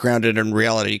want to say grounded in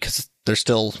reality because they're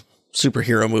still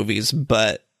superhero movies,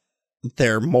 but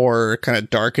they're more kind of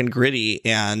dark and gritty,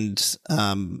 and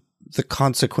the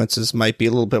consequences might be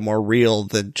a little bit more real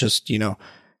than just,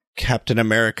 Captain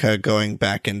America going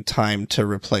back in time to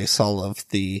replace all of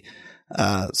the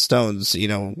stones,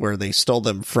 where they stole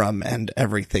them from, and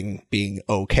everything being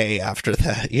okay after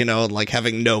that,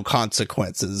 having no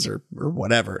consequences or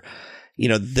whatever.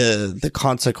 The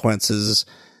consequences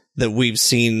that we've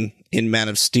seen in Man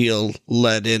of Steel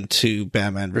led into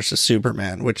Batman versus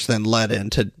Superman, which then led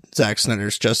into Zack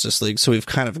Snyder's Justice League. So we've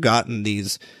kind of gotten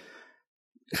these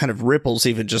kind of ripples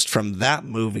even just from that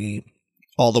movie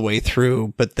all the way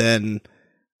through. But then,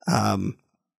 the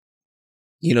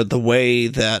way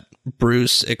that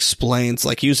Bruce explains,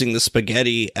 using the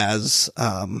spaghetti as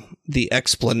the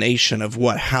explanation of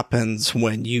what happens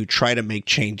when you try to make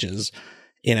changes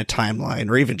in a timeline,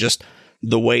 or even just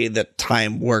the way that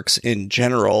time works in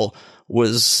general,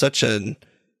 was such an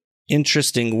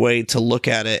interesting way to look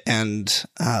at it. And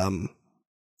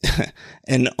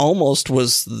and almost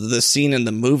was the scene in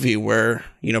the movie where,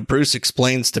 Bruce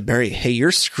explains to Barry, hey,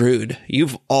 you're screwed.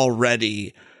 You've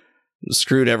already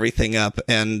screwed everything up.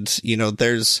 And,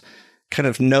 there's kind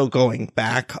of no going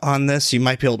back on this. You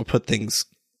might be able to put things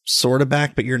sort of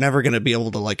back, but you're never going to be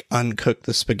able to uncook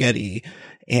the spaghetti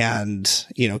and,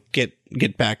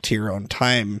 get back to your own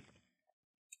time.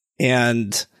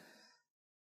 And,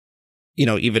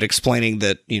 even explaining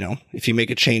that, if you make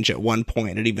a change at one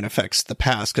point, it even affects the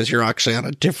past because you're actually on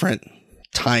a different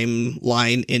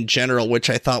timeline in general, which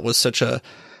I thought was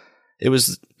it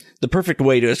was the perfect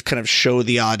way to kind of show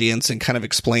the audience and kind of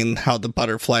explain how the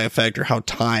butterfly effect or how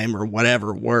time or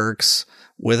whatever works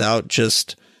without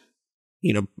just,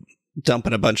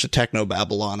 dumping a bunch of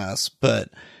technobabble on us. But,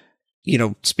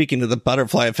 speaking of the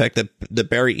butterfly effect that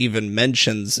Barry even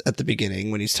mentions at the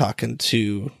beginning when he's talking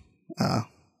to,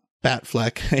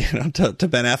 Batfleck, to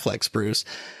Ben Affleck's Bruce,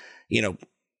 Ben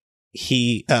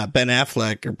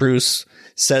Affleck or Bruce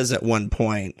says at one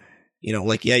point, you know,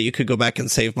 like, yeah, you could go back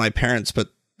and save my parents, but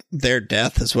their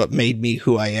death is what made me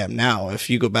who I am now. If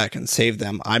you go back and save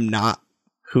them, I'm not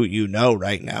who you know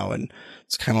right now. And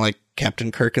it's kind of like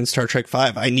Captain Kirk in Star Trek V.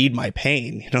 I need my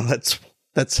pain. You know,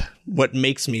 that's what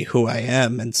makes me who I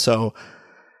am. And so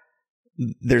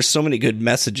there's so many good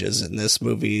messages in this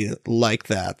movie like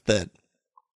that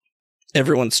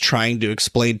everyone's trying to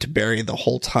explain to Barry the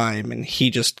whole time. And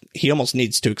he almost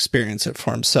needs to experience it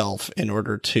for himself in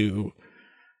order to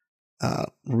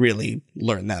really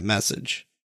learn that message.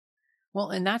 Well,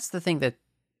 and that's the thing that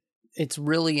it's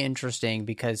really interesting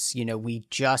because, you know, we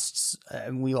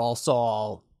all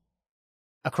saw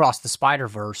Across the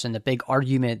Spider-Verse, and the big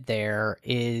argument there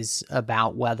is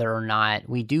about whether or not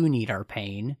we do need our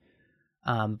pain.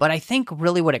 But I think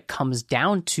really what it comes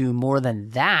down to more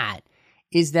than that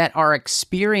is that our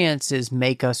experiences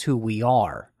make us who we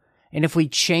are. And if we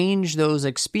change those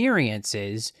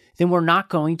experiences, then we're not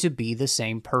going to be the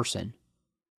same person.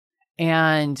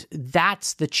 And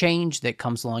that's the change that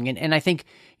comes along. And I think,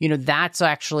 you know, that's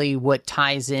actually what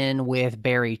ties in with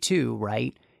Barry too,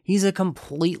 right? He's a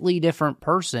completely different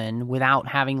person without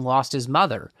having lost his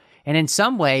mother. And in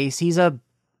some ways, he's a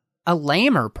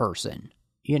lamer person,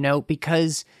 you know,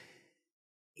 because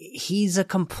he's a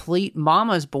complete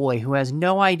mama's boy who has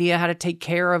no idea how to take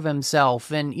care of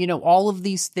himself. And, you know, all of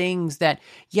these things that,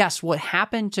 yes, what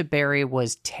happened to Barry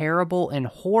was terrible and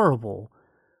horrible,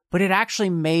 but it actually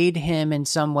made him in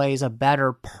some ways a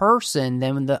better person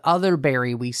than the other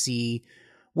Barry we see.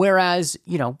 Whereas,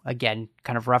 you know, again,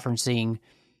 kind of referencing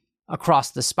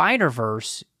Across the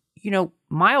Spider-Verse, you know,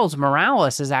 Miles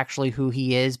Morales is actually who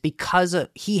he is because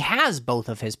he has both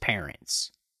of his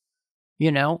parents,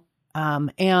 you know,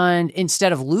 and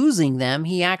instead of losing them,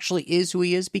 he actually is who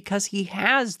he is because he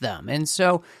has them. And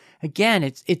so again,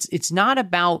 it's not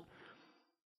about,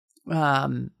 you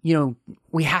know,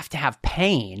 we have to have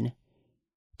pain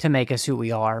to make us who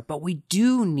we are, but we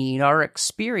do need our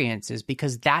experiences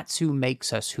because that's who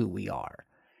makes us who we are.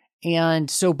 And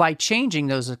so by changing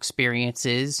those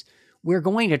experiences, we're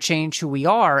going to change who we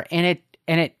are, and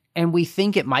we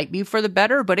think it might be for the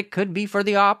better, but it could be for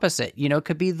the opposite. You know, it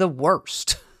could be the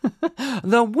worst.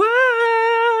 The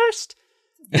worst.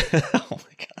 Oh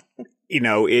my God. You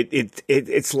know,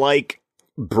 it's like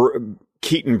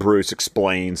Keaton Bruce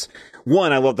explains.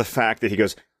 One, I love the fact that he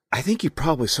goes, I think you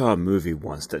probably saw a movie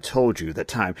once that told you the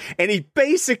time. And he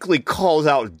basically calls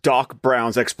out Doc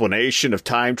Brown's explanation of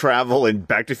time travel in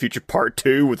Back to the Future Part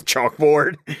 2 with the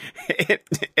chalkboard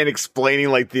and explaining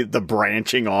like the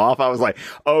branching off. I was like,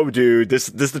 oh, dude, this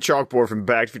is the chalkboard from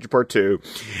Back to the Future Part 2.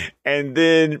 And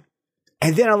then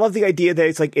I love the idea that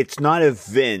it's like, it's not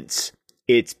events,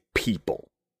 it's people.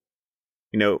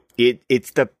 You know,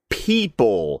 it's the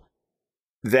people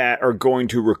that are going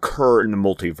to recur in the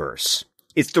multiverse.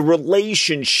 It's the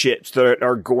relationships that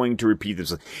are going to repeat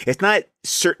themselves. It's not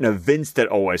certain events that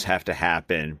always have to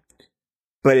happen,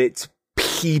 but it's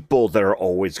people that are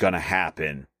always going to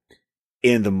happen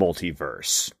in the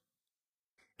multiverse.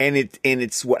 And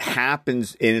it's what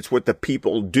happens, and it's what the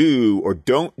people do or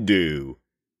don't do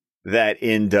that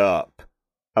end up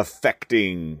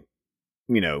affecting,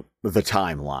 you know, the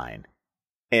timeline.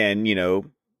 And, you know,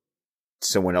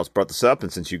 someone else brought this up,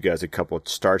 and since you guys are a couple of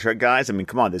Star Trek guys, I mean,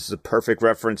 come on, this is a perfect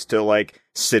reference to, like,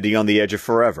 Sitting on the Edge of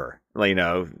Forever. Like, you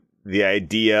know, the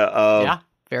idea of... Yeah,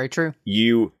 very true.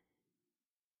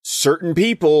 Certain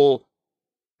people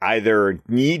either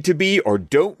need to be or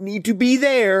don't need to be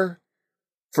there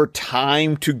for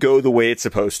time to go the way it's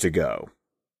supposed to go.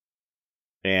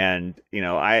 And, you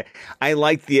know, I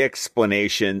like the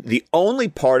explanation. The only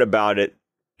part about it,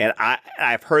 and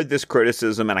I've heard this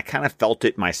criticism, and I kind of felt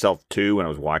it myself too when I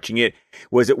was watching it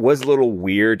was a little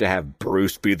weird to have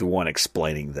Bruce be the one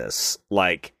explaining this.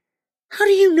 Like, how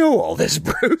do you know all this,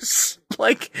 Bruce?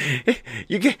 Like,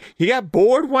 you got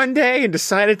bored one day and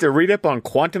decided to read up on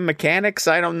quantum mechanics?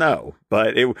 I don't know,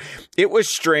 but it was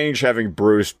strange having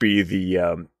Bruce be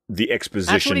the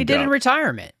exposition. That's what he did in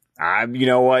retirement. You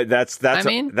know what? That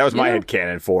was my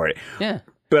headcanon for it. Yeah,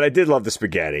 but I did love the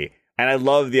spaghetti. And I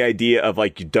love the idea of,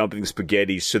 like, you dumping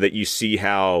spaghetti so that you see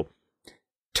how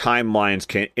timelines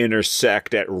can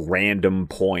intersect at random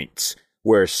points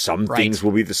where some things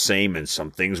will be the same and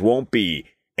some things won't be.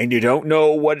 And you don't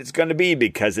know what it's going to be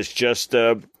because it's just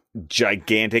a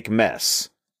gigantic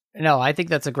mess. No, I think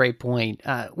that's a great point.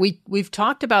 We've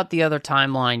talked about the other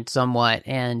timeline somewhat,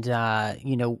 and,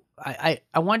 you know, I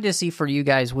wanted to see for you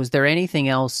guys, was there anything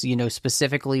else, you know,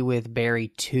 specifically with Barry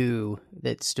 2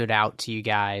 that stood out to you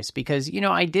guys? Because, you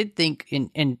know, I did think,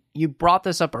 and you brought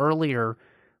this up earlier,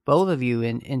 both of you,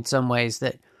 in some ways,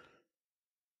 that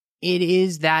it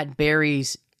is that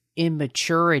Barry's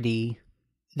immaturity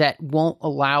that won't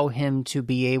allow him to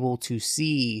be able to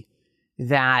see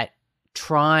that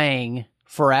trying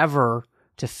forever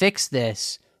to fix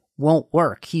this won't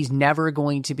work. He's never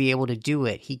going to be able to do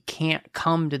it. He can't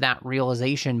come to that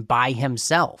realization by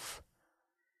himself.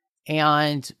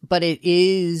 But it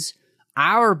is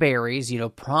our Barry's,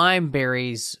 Prime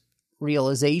Barry's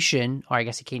realization, or I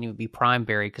guess it can't even be Prime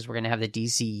Barry because we're going to have the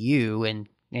DCU, and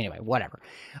anyway, whatever.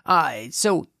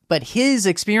 But his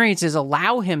experiences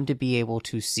allow him to be able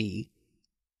to see,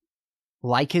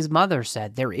 like his mother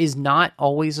said, there is not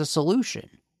always a solution.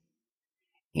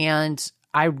 And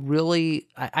I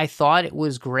thought it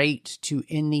was great to,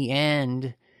 in the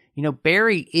end,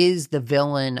 Barry is the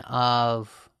villain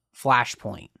of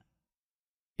Flashpoint.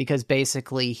 Because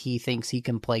basically he thinks he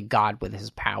can play God with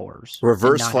his powers.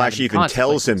 Reverse Flash even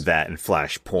tells him that in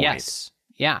Flashpoint. Yes.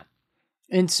 Yeah.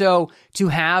 And so to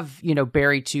have,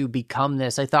 Barry 2 become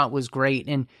this, I thought was great.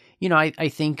 And, I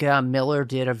think Miller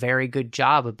did a very good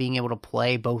job of being able to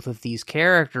play both of these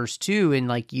characters too. And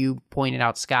like you pointed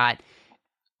out, Scott,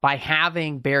 by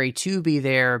having Barry 2 be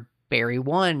there, Barry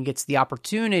 1 gets the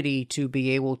opportunity to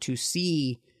be able to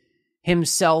see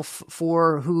himself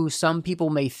for who some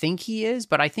people may think he is,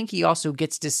 but I think he also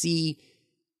gets to see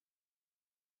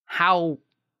how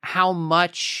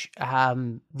much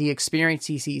the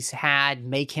experiences he's had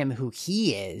make him who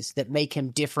he is, that make him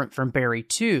different from Barry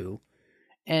 2.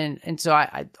 And so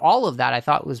I all of that I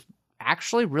thought was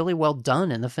actually really well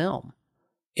done in the film.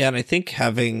 Yeah, and I think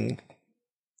having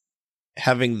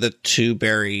the two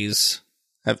Barrys,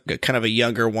 have kind of a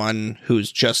younger one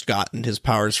who's just gotten his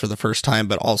powers for the first time,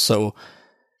 but also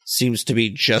seems to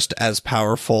be just as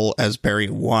powerful as Barry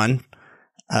 1,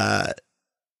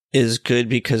 is good,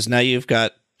 because now you've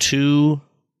got two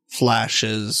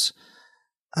Flashes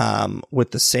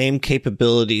with the same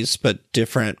capabilities, but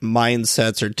different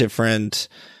mindsets or different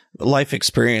life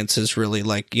experiences, really.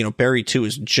 Like, Barry 2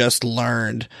 has just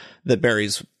learned that Barry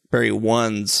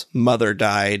 1's mother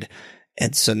died.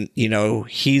 And so,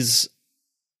 he's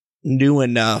new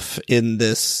enough in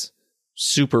this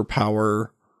superpower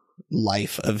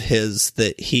life of his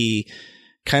that he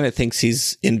kind of thinks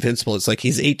he's invincible. It's like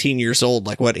he's 18 years old.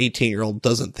 Like, what 18-year-old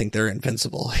doesn't think they're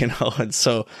invincible, And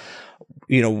so,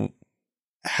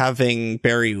 having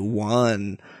Barry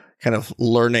 1 kind of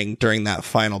learning during that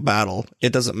final battle,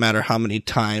 it doesn't matter how many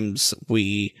times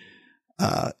we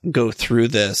go through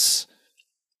this,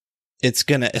 it's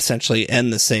going to essentially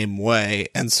end the same way.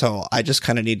 And so I just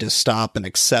kind of need to stop and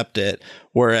accept it.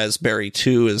 Whereas Barry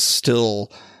 2 is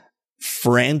still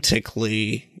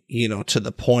frantically, to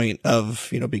the point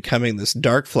of, becoming this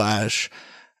Dark Flash,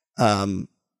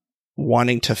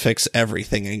 wanting to fix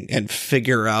everything and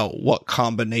figure out what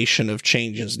combination of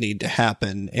changes need to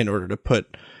happen in order to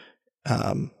put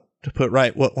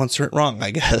right what once went wrong,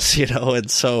 I guess, And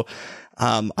so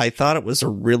I thought it was a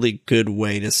really good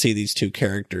way to see these two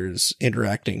characters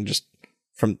interacting, just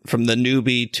from the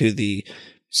newbie to the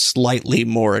slightly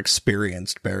more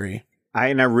experienced Barry. I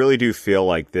really do feel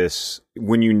like this,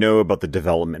 when about the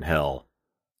development hell,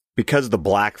 because the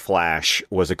Black Flash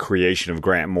was a creation of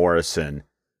Grant Morrison,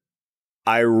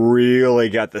 I really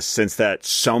got the sense that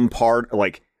some part,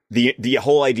 like the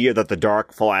whole idea that the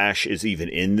Dark Flash is even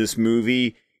in this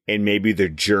movie, and maybe the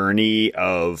journey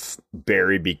of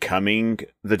Barry becoming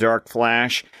the Dark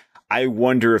Flash, I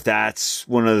wonder if that's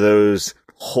one of those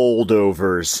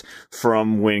holdovers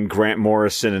from when Grant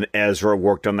Morrison and Ezra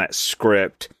worked on that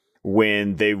script,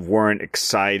 when they weren't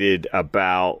excited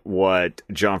about what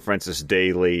John Francis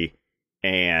Daley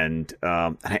and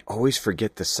I always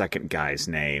forget the second guy's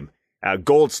name,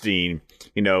 Goldstein,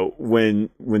 when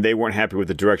they weren't happy with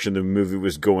the direction the movie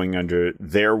was going under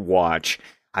their watch.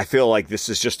 I feel like this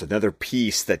is just another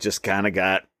piece that just kind of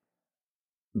got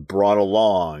brought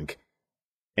along.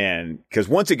 And because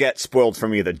once it got spoiled for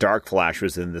me that Dark Flash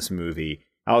was in this movie,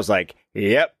 I was like,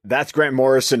 yep, that's Grant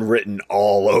Morrison written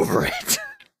all over it.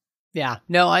 Yeah,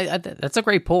 no, that's a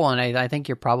great pull, and I think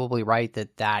you're probably right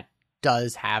that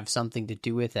does have something to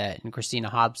do with it. And Christina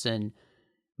Hobson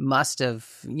must have,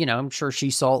 I'm sure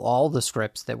she saw all the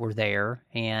scripts that were there,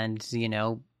 and,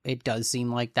 it does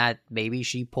seem like that maybe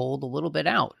she pulled a little bit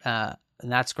out, and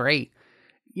that's great.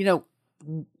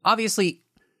 Obviously,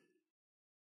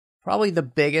 probably the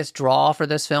biggest draw for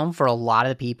this film for a lot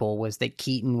of people was that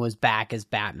Keaton was back as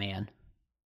Batman.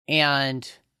 And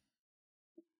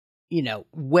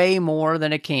way more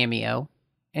than a cameo.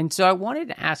 And so I wanted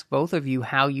to ask both of you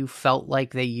how you felt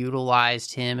like they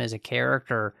utilized him as a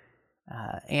character.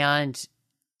 And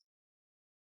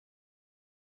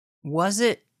was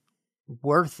it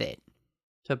worth it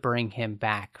to bring him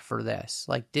back for this?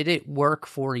 Like, did it work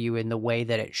for you in the way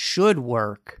that it should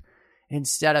work?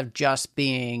 instead of just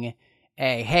being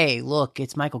a, hey, look,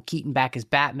 it's Michael Keaton back as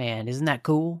Batman. Isn't that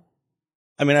cool?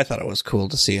 I mean, I thought it was cool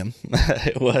to see him.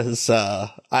 It was,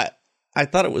 I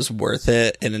thought it was worth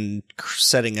it in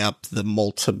setting up the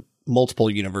multiple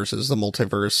universes, the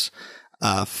multiverse,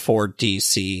 for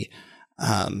DC.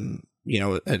 You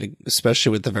know,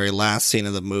 especially with the very last scene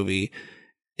of the movie,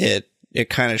 it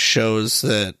kind of shows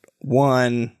that,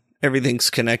 one, everything's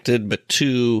connected, but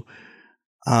two,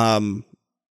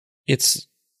 it's,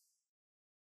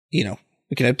 you know,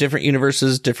 we can have different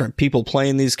universes, different people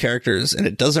playing these characters, and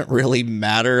it doesn't really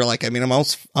matter. Like, I mean, I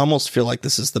almost feel like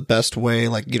this is the best way,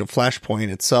 like, you know, Flashpoint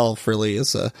itself really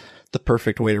is the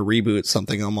perfect way to reboot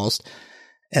something almost.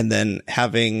 And then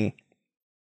having,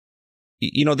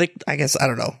 you know, I guess, I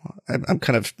don't know. I'm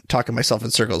kind of talking myself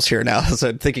in circles here now as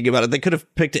I'm thinking about it. They could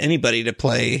have picked anybody to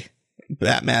play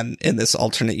Batman in this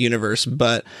alternate universe.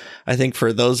 But I think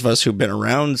for those of us who've been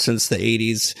around since the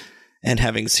 80s and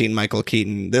having seen Michael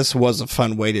Keaton, this was a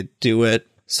fun way to do it.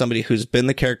 Somebody who's been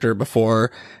the character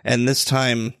before. And this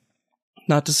time,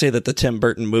 not to say that the Tim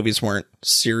Burton movies weren't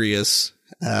serious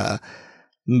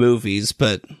movies,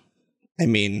 but I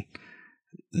mean,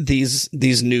 these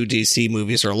new DC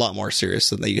movies are a lot more serious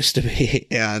than they used to be.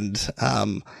 And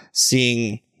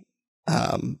seeing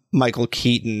Michael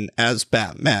Keaton as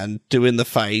Batman doing the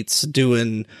fights,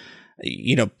 doing,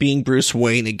 you know, being Bruce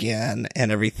Wayne again and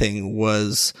everything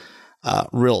was a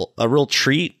real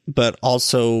treat, but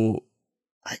also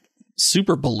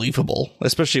super believable,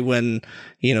 especially when,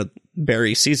 you know,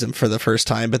 Barry sees him for the first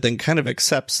time, but then kind of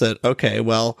accepts that, okay,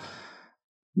 well,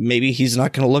 maybe he's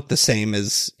not going to look the same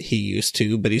as he used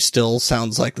to, but he still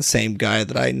sounds like the same guy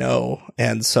that I know.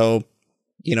 And so,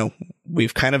 you know,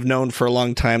 we've kind of known for a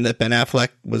long time that Ben Affleck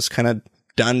was kind of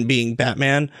done being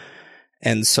Batman.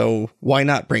 And so why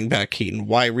not bring back Keaton?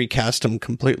 Why recast him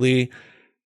completely?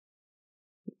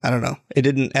 I don't know. It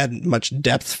didn't add much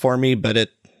depth for me, but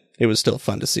it was still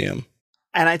fun to see him.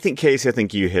 And I think, Casey, I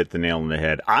think you hit the nail on the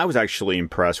head. I was actually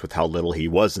impressed with how little he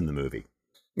was in the movie.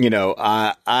 You know,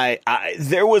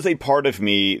 there was a part of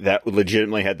me that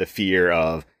legitimately had the fear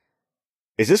of,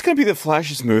 is this going to be the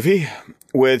Flash's movie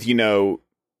with, you know,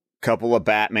 a couple of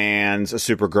Batmans, a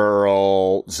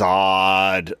Supergirl,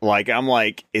 Zod? Like, I'm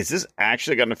like, is this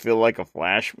actually going to feel like a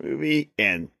Flash movie?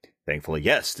 And thankfully,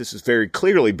 yes, this is very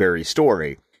clearly Barry's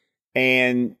story.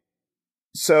 And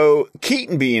so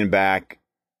Keaton being back,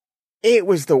 it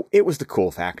was the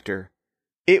cool factor.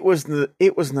 It was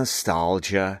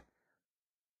nostalgia.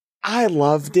 I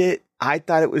loved it. I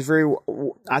thought it was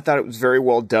very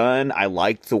well done. I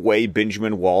liked the way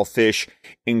Benjamin Wallfish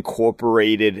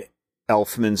incorporated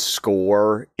Elfman's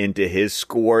score into his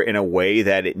score in a way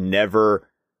that it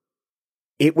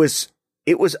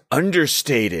was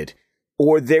understated,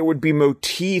 or there would be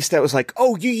motifs that was like,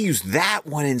 oh, you use that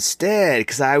one instead.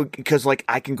 Because like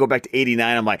I can go back to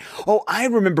 89. I'm like, oh, I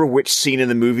remember which scene in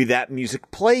the movie that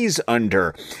music plays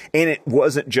under. And it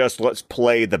wasn't just let's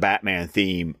play the Batman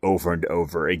theme over and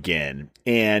over again.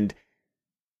 And,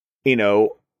 you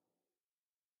know,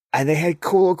 and they had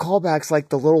cool callbacks like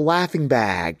the little laughing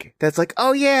bag. That's like,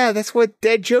 oh yeah, that's what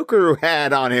Dead Joker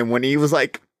had on him when he was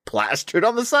like plastered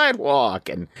on the sidewalk.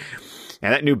 And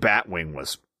that new Batwing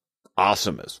was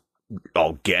awesome as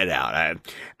all get out.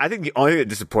 I think the only thing that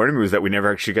disappointed me was that we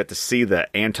never actually got to see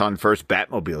the Anton First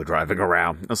Batmobile driving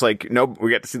around. I was like, no,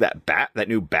 we got to see that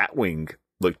new Batwing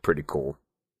looked pretty cool.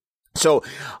 So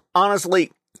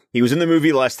honestly, he was in the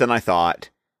movie less than I thought.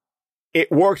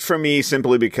 It worked for me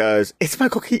simply because it's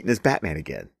Michael Keaton as Batman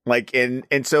again. Like, and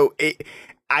so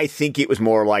I think it was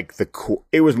more like the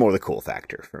cool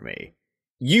factor for me.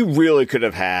 You really could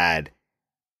have had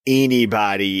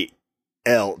anybody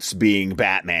else being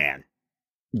Batman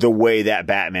the way that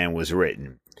Batman was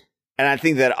written. And I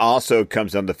think that also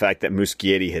comes on the fact that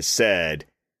Muschietti has said,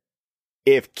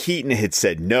 if Keaton had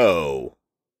said no,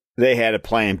 they had a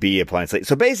plan B, a plan C.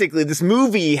 So basically, this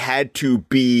movie had to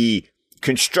be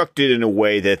constructed in a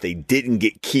way that they didn't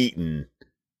get Keaton.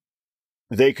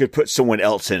 They could put someone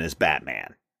else in as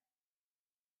Batman.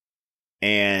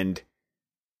 And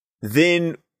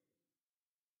then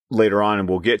later on, and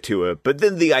we'll get to it, but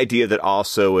then the idea that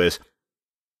also is,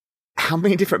 how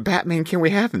many different Batman can we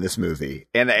have in this movie?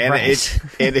 And right.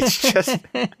 it's just,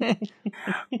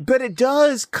 but it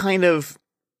does kind of,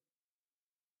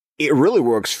 it really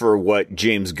works for what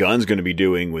James Gunn's going to be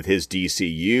doing with his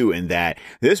DCU, in that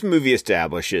this movie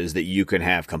establishes that you can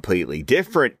have completely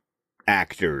different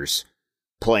actors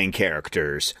playing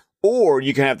characters, or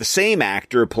you can have the same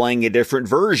actor playing a different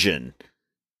version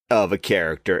of a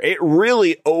character. It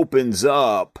really opens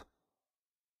up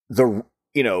the,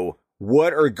 you know,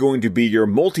 what are going to be your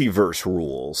multiverse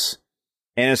rules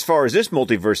And as far as this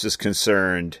multiverse is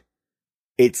concerned,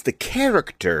 it's the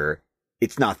character,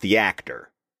 it's not the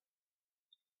actor.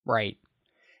 Right.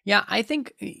 Yeah, I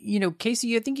think,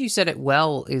 Casey, I think you said it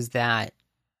well, is that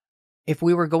if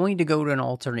we were going to go to an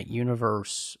alternate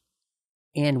universe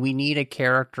and we need a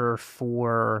character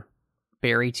for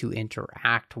Barry to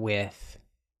interact with,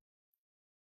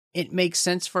 it makes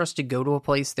sense for us to go to a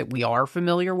place that we are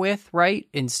familiar with, right?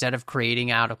 Instead of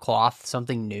creating out of cloth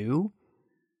something new,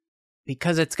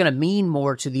 because it's going to mean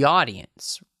more to the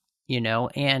audience,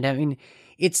 And I mean,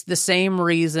 it's the same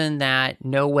reason that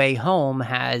No Way Home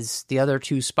has the other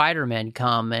two Spider-Men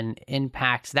come and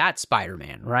impact that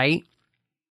Spider-Man, right?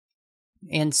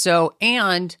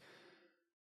 And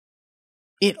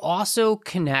it also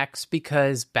connects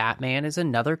because Batman is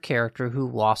another character who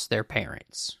lost their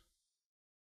parents.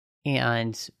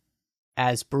 And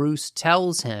as Bruce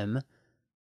tells him,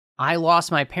 I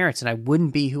lost my parents and I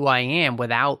wouldn't be who I am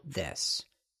without this.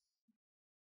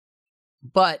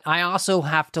 But I also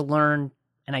have to learn,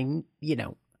 and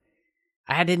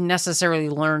I didn't necessarily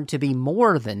learn to be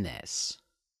more than this.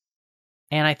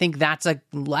 And I think that's a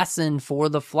lesson for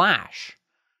the Flash,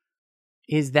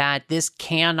 is that this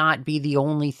cannot be the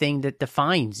only thing that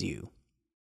defines you.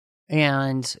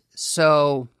 And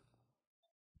so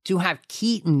to have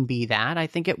Keaton be that, I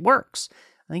think it works.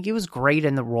 I think he was great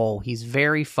in the role. He's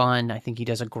very fun. I think he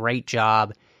does a great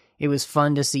job. It was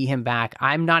fun to see him back.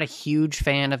 I'm not a huge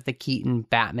fan of the Keaton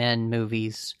Batman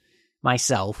movies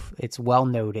myself. It's well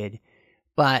noted.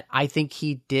 But I think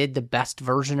he did the best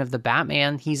version of the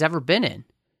Batman he's ever been in.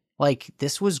 Like,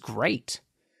 this was great.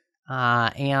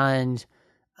 I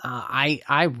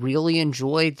really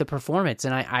enjoyed the performance.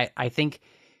 And I think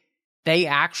they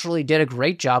actually did a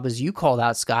great job, as you called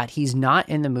out, Scott. He's not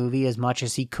in the movie as much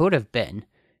as he could have been.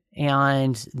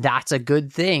 And that's a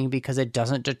good thing because it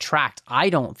doesn't detract, I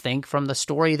don't think, from the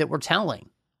story that we're telling.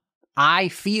 I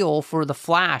feel for the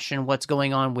Flash and what's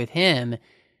going on with him.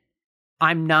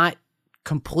 I'm not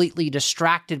completely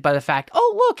distracted by the fact,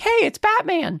 oh, look, hey, it's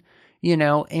Batman,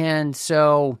 and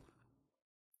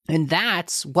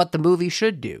that's what the movie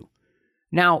should do.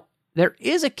 Now, there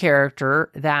is a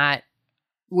character that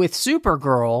with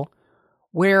Supergirl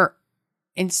where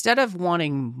instead of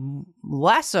wanting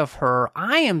less of her,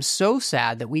 I am so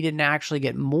sad that we didn't actually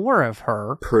get more of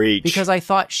her. Preach. Because I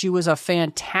thought she was a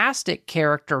fantastic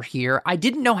character here. I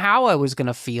didn't know how I was going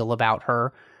to feel about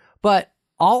her, but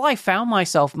all I found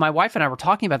myself, my wife and I were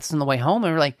talking about this on the way home,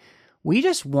 and we're like, we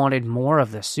just wanted more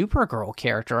of the Supergirl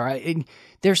character.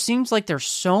 There seems like there's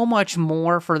so much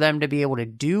more for them to be able to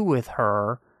do with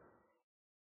her,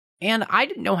 and I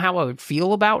didn't know how I would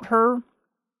feel about her.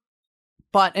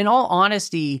 But in all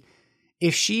honesty,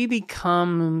 if she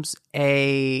becomes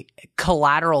a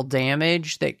collateral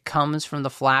damage that comes from the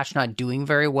Flash not doing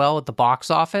very well at the box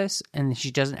office, and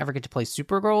she doesn't ever get to play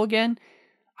Supergirl again,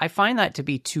 I find that to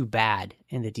be too bad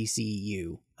in the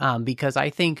DCEU, because I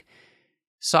think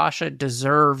Sasha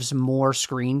deserves more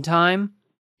screen time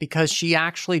because she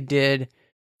actually did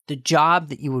the job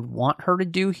that you would want her to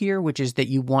do here, which is that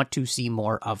you want to see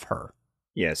more of her.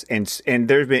 Yes, and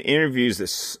there's been interviews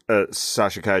that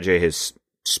Sasha Calle has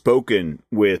spoken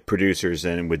with producers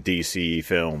and with DC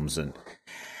Films,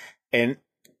 and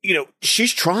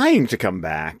she's trying to come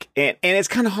back, and it's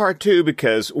kind of hard too,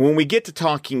 because when we get to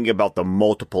talking about the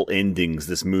multiple endings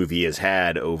this movie has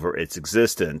had over its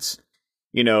existence,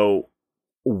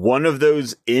 one of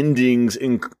those endings,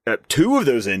 two of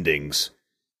those endings,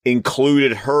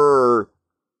 included her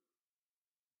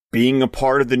being a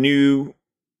part of the new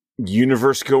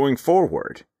universe going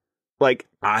forward. Like,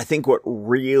 I think what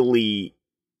really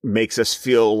makes us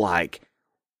feel like,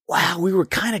 wow, we were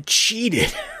kind of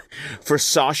cheated for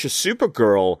Sasha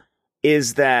Supergirl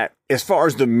is that, as far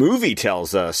as the movie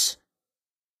tells us,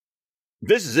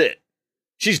 this is it.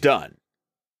 She's done.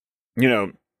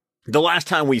 The last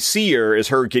time we see her is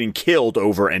her getting killed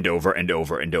over and over and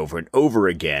over and over and over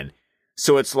again.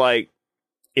 So it's like,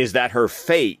 is that her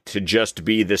fate to just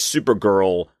be this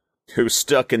Supergirl who's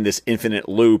stuck in this infinite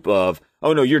loop of,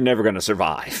 oh no, you're never going to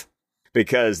survive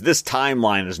because this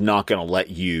timeline is not going to let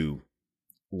you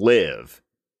live.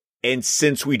 And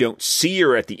since we don't see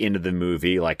her at the end of the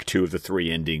movie, like two of the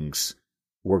three endings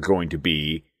were going to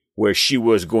be, where she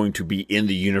was going to be in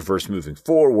the universe moving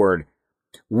forward,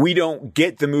 we don't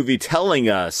get the movie telling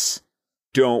us,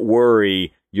 don't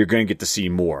worry, you're going to get to see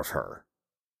more of her.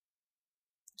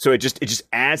 So it just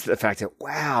adds to the fact that,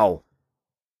 wow,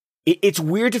 it's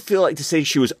weird to say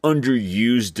she was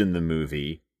underused in the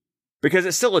movie, because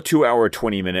it's still a 2-hour,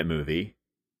 20-minute movie.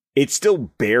 It's still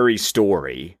Barry's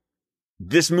story.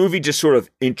 This movie just sort of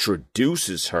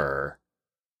introduces her,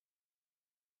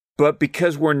 but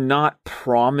because we're not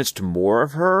promised more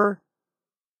of her,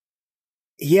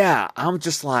 yeah, I'm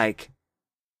just like,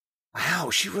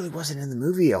 wow, she really wasn't in the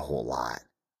movie a whole lot.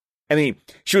 I mean,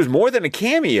 she was more than a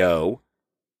cameo,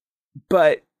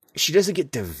 but she doesn't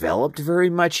get developed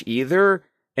very much either.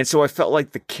 And so I felt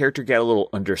like the character got a little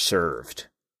underserved.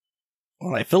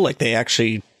 Well, I feel like they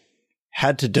actually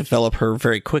had to develop her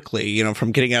very quickly, you know,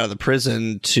 from getting out of the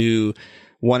prison to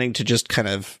wanting to just kind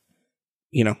of,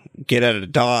 you know, get out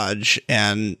of Dodge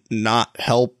and not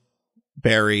help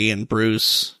Barry and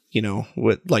Bruce, you know,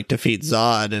 with like defeat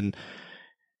Zod.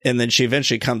 And then she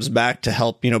eventually comes back to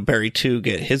help, you know, Barry 2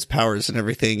 get his powers and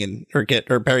everything, or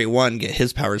Barry 1 get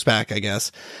his powers back, I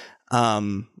guess.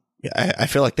 I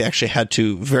feel like they actually had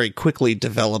to very quickly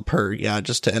develop her,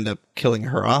 just to end up killing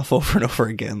her off over and over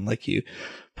again, like you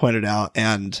pointed out.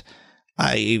 And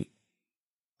I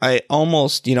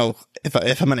almost, you know, if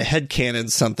I'm going to headcanon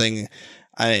something,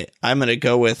 I'm going to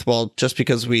go with, well, just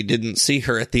because we didn't see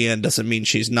her at the end doesn't mean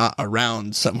she's not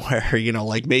around somewhere, you know,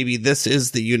 like maybe this is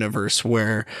the universe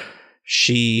where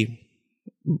she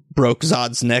broke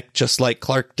Zod's neck just like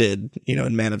Clark did, you know,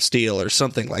 in Man of Steel or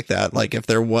something like that. Like if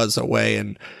there was a way,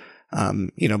 and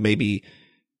you know, maybe,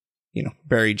 you know,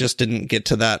 Barry just didn't get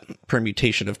to that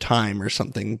permutation of time or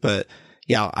something. But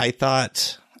yeah, I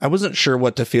wasn't sure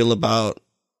what to feel about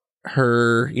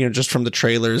her, you know, just from the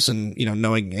trailers and, you know,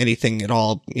 knowing anything at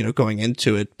all, you know, going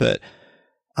into it. But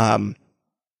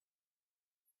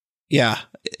yeah,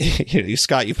 you know,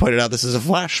 Scott, you pointed out this is a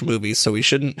Flash movie, so we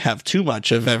shouldn't have too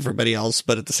much of everybody else.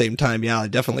 But at the same time, yeah, I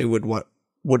definitely would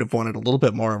have wanted a little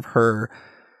bit more of her,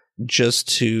 just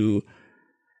to,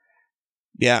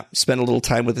 spend a little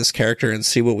time with this character and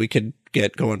see what we could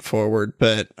get going forward.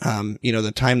 But, you know,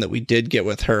 the time that we did get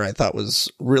with her, I thought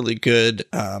was really good.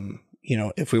 You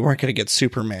know, if we weren't going to get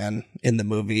Superman in the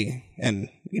movie, and,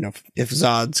 you know, if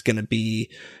Zod's going to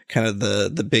be kind of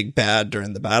the big bad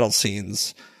during the battle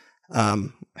scenes,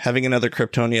 having another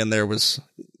Kryptonian there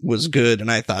was good. And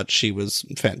I thought she was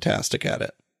fantastic at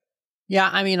it. Yeah,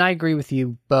 I mean, I agree with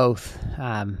you both.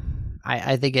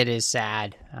 I think it is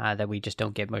sad that we just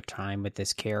don't get much time with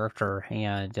this character.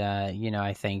 And, you know,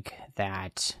 I think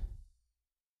that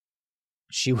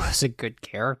she was a good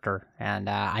character. And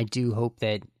I do hope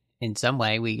that in some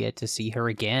way we get to see her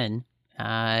again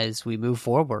as we move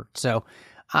forward. So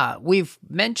we've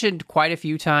mentioned quite a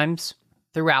few times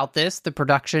throughout this the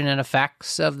production and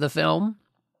effects of the film,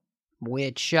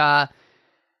 which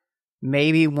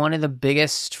may be one of the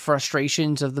biggest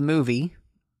frustrations of the movie.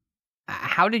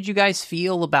 How did you guys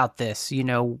feel about this? You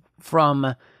know,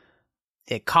 from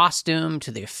the costume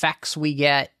to the effects we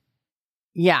get.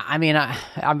 Yeah, I mean,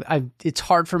 it's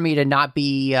hard for me to not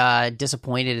be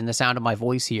disappointed in the sound of my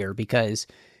voice here, because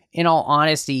in all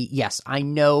honesty, yes, I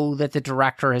know that the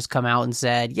director has come out and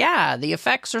said, yeah, the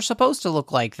effects are supposed to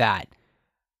look like that.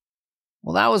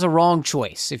 Well, that was a wrong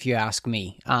choice, if you ask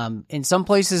me. In some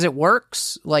places it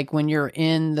works, like when you're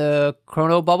in the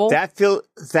chrono bubble. That feels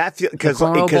because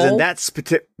in that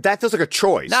feels like a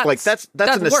choice. That's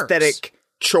an aesthetic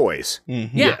choice.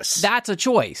 Mm-hmm. Yeah, yes, that's a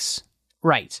choice,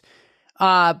 right?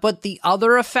 But the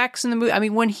other effects in the movie, I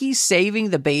mean, when he's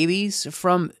saving the babies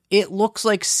from, it looks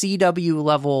like CW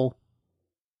level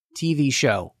TV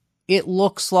show. It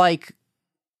looks like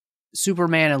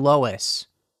Superman and Lois.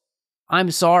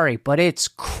 I'm sorry, but it's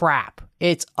crap.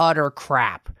 It's utter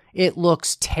crap. It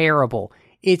looks terrible.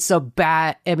 It's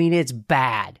bad.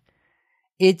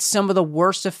 It's some of the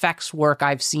worst effects work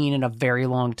I've seen in a very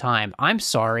long time. I'm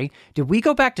sorry. Did we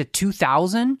go back to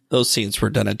 2000? Those scenes were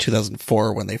done in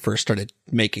 2004 when they first started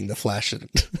making the Flash.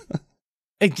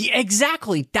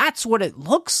 Exactly. That's what it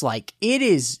looks like. It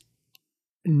is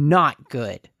not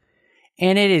good.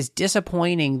 And it is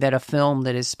disappointing that a film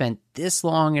that has spent this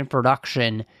long in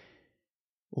production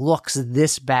looks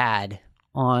this bad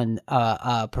on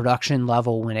a production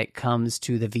level when it comes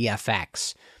to the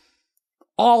VFX.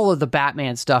 All of the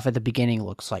Batman stuff at the beginning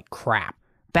looks like crap.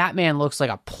 Batman looks like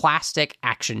a plastic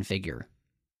action figure.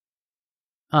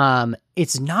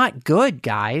 It's not good,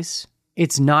 guys.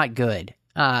 It's not good.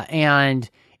 And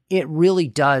it really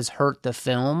does hurt the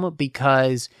film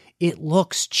because it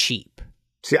looks cheap.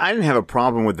 See, I didn't have a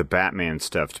problem with the Batman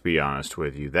stuff, to be honest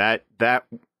with you. That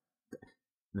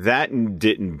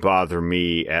didn't bother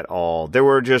me at all. There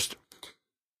were just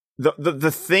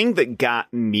the thing that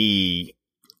got me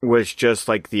was just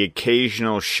like the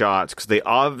occasional shots, because they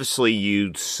obviously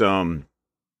used some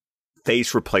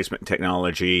face replacement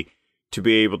technology to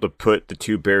be able to put the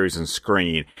two Barrys on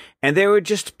screen. And there would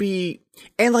just be,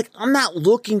 and like, I'm not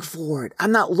looking for it.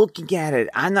 I'm not looking at it.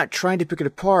 I'm not trying to pick it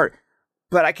apart,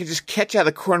 but I could just catch out of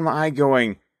the corner of my eye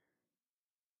going,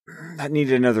 that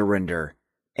needed another render.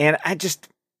 And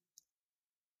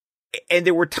and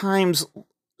there were times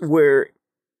where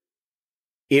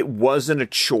it wasn't a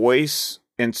choice.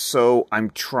 And so I'm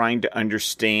trying to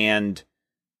understand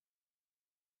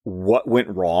what went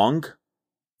wrong.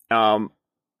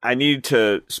 I needed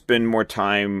to spend more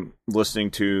time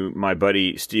listening to my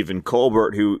buddy Stephen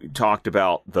Colbert, who talked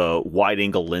about the wide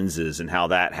angle lenses and how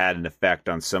that had an effect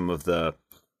on some of the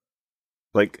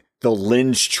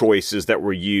lens choices that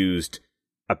were used.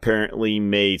 Apparently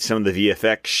made some of the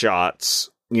VFX shots,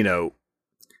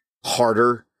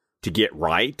 harder to get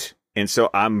right. And so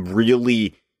I'm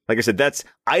really, like I said,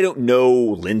 I don't know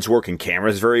lens work and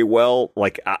cameras very well.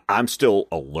 Like I'm still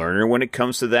a learner when it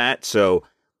comes to that. So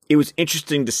it was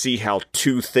interesting to see how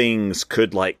two things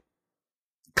could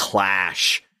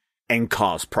clash and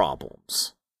cause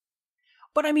problems.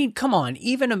 But I mean, come on,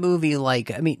 even a movie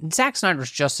Zack Snyder's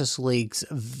Justice League's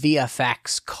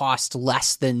VFX cost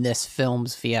less than this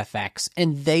film's VFX,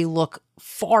 and they look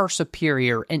far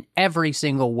superior in every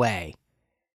single way.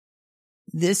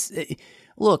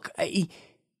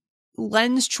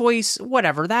 Lens choice,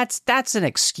 whatever, that's an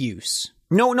excuse.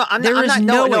 No, I'm there not. Is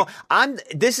no.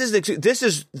 This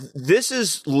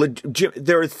is legit.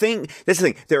 There are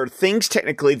things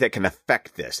technically that can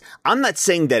affect this. I'm not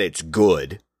saying that it's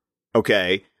good,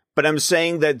 okay, but I'm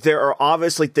saying that there are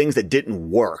obviously things that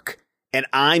didn't work, and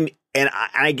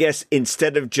I guess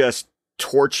instead of just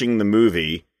torching the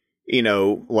movie,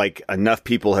 like enough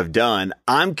people have done,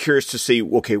 I'm curious to see,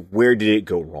 okay, where did it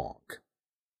go wrong?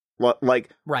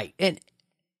 Right, and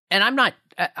I'm not.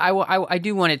 I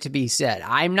do want it to be said,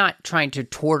 I'm not trying to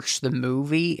torch the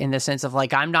movie in the sense of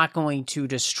I'm not going to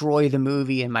destroy the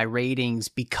movie in my ratings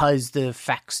because the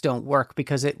effects don't work,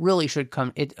 because it really should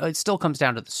come, it still comes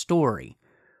down to the story.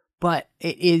 But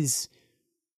it is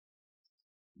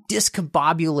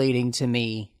discombobulating to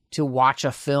me to watch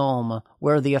a film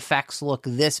where the effects look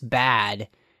this bad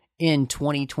in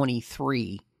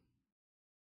 2023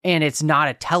 and it's not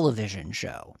a television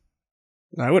show.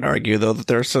 I would argue, though, that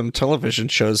there are some television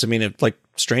shows. I mean, like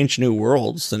Strange New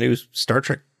Worlds, the new Star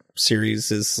Trek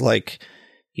series is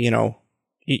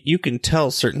you can tell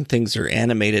certain things are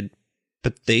animated,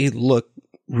 but they look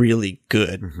really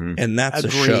good. Mm-hmm. And that's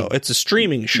Agreed. A show. It's a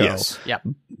streaming show. Yes. Yep.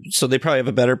 So they probably have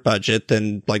a better budget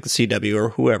than like the CW or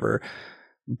whoever,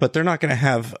 but they're not going to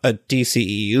have a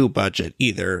DCEU budget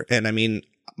either. And I mean,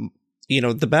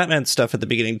 the Batman stuff at the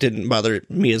beginning didn't bother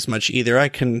me as much either. I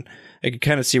can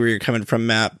kind of see where you're coming from,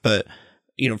 Matt, but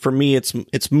for me,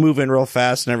 it's moving real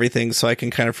fast and everything, so I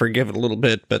can kind of forgive it a little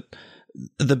bit. But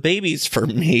the babies for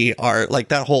me are like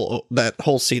that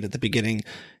whole scene at the beginning.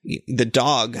 The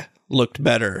dog looked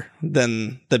better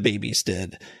than the babies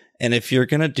did. And if you're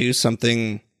going to do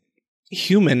something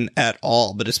human at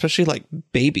all, but especially like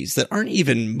babies that aren't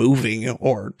even moving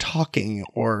or talking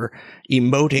or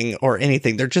emoting or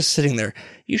anything, they're just sitting there,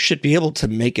 you should be able to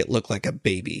make it look like a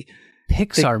baby.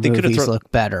 Pixar movies look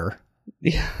better.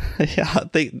 Yeah,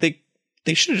 they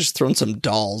should have just thrown some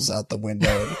dolls out the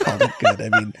window and called it good.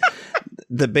 I mean,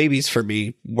 the babies for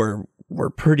me were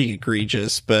pretty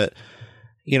egregious, but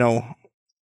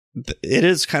it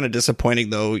is kind of disappointing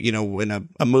though. When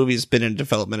a movie's been in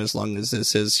development as long as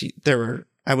this is,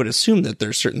 I would assume that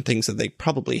there's certain things that they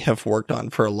probably have worked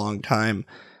on for a long time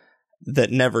that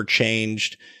never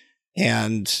changed.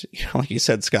 And like you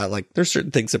said, Scott, like there's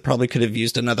certain things that probably could have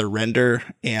used another render.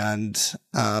 And,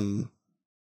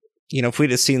 if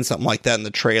we'd have seen something like that in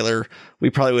the trailer, we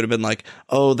probably would have been like,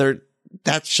 oh,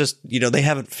 that's just, they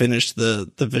haven't finished the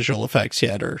visual effects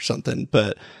yet or something.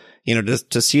 But,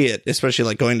 to see it, especially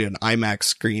like going to an IMAX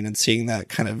screen and seeing that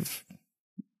kind of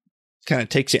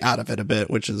takes you out of it a bit,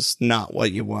 which is not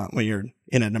what you want when you're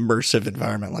in an immersive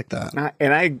environment like that.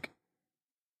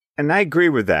 And I agree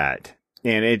with that.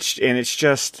 And it's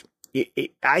just,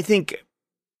 I think,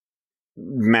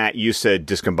 Matt, you said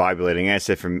discombobulating.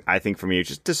 I think for me, it's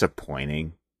just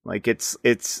disappointing. Like it's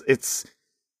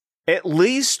at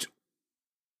least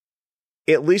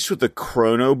with the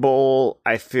Chrono Bowl,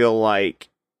 I feel like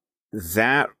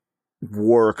that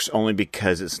works only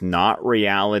because it's not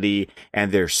reality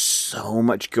and there's so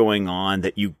much going on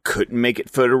that you couldn't make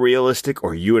it photorealistic,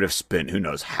 or you would have spent who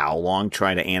knows how long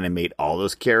trying to animate all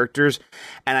those characters.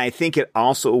 And I think it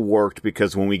also worked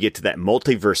because when we get to that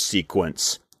multiverse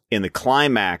sequence in the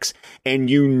climax, and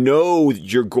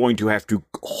you're going to have to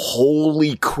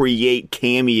wholly create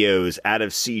cameos out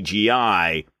of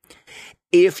CGI.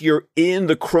 If you're in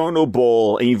the Chrono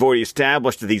Bowl and you've already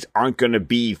established that these aren't going to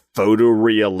be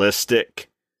photorealistic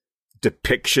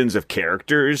depictions of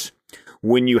characters,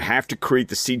 when you have to create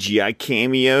the CGI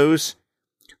cameos,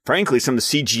 frankly, some of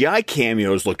the CGI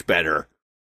cameos looked better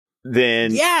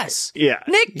then Yes. yeah,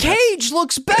 Nick Cage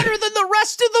looks better than the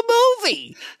rest of the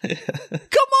movie.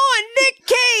 Come on, Nick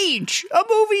Cage, a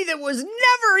movie that was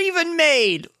never even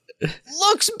made,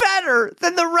 looks better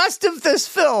than the rest of this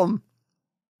film.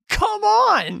 Come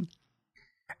on.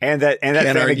 And that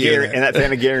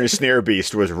Thanagarian snare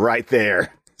beast was right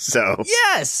there. So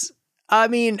yes, I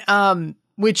mean,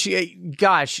 which,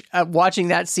 gosh, watching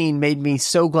that scene made me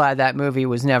so glad that movie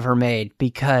was never made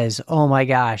because, oh my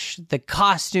gosh, the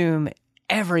costume,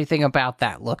 everything about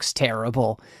that looks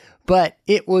terrible. But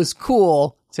it was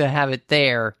cool to have it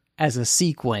there as a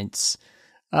sequence.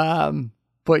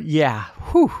 But yeah,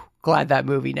 glad that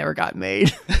movie never got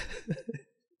made.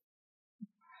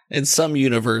 In some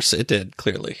universe, it did,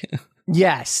 clearly.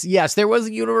 Yes, there was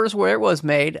a universe where it was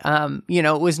made.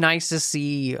 It was nice to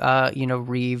see,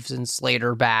 Reeves and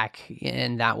Slater back,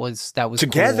 and that was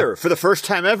together cool. For the first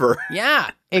time ever.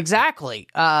 Yeah, exactly.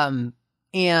 And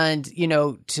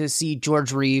to see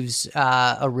George Reeves'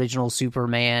 original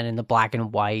Superman in the black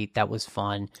and white, that was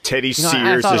fun. Teddy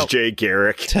Sears as Jay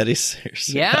Garrick. Teddy Sears.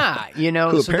 Yeah,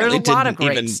 so there's a lot of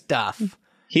great stuff.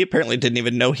 He apparently didn't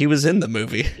even know he was in the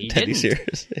movie. Teddy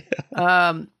Sears.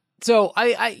 So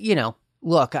I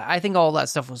look, I think all that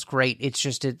stuff was great. It's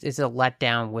just, it's a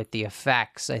letdown with the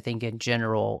effects, I think, in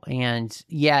general. And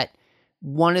yet,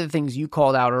 one of the things you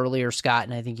called out earlier, Scott,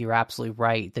 and I think you're absolutely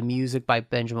right, the music by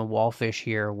Benjamin Wallfish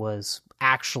here was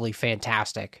actually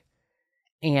fantastic.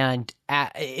 And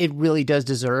it really does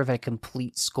deserve a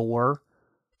complete score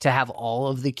to have all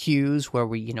of the cues where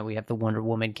we have the Wonder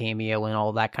Woman cameo and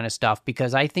all that kind of stuff,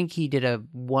 because I think he did a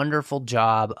wonderful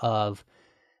job of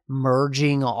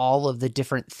merging all of the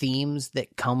different themes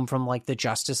that come from like the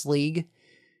Justice League,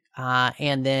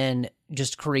 and then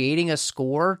just creating a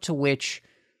score to which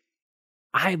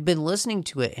I've been listening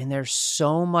to it, and there's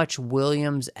so much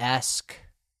Williams-esque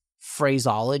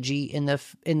phraseology in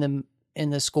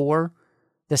the score.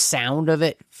 The sound of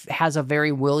it has a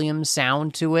very Williams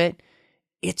sound to it.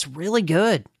 It's really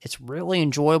good. It's really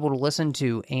enjoyable to listen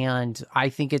to, and I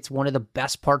think it's one of the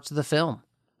best parts of the film.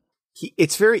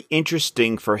 It's very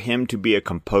interesting for him to be a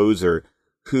composer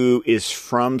who is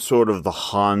from sort of the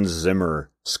Hans Zimmer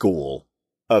school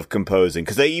of composing,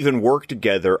 because they even worked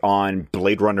together on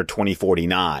Blade Runner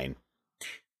 2049.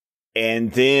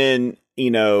 And then,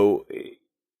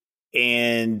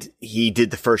 and he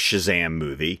did the first Shazam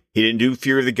movie. He didn't do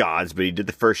Fear of the Gods, but he did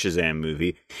the first Shazam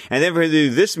movie. And then for do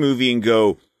this movie and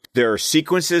go, there are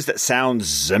sequences that sound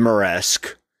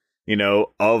Zimmer-esque,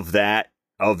 of that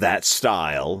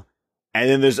style. And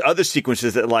then there's other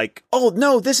sequences that like, oh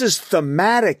no, this is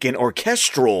thematic and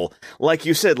orchestral, like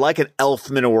you said, like an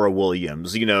Elfman or a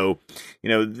Williams. The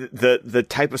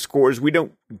type of scores we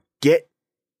don't get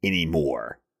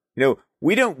anymore.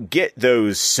 We don't get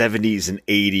those 70s and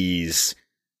 80s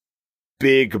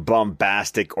big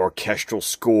bombastic orchestral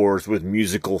scores with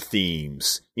musical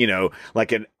themes.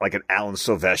 Like an Alan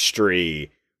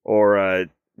Silvestri or a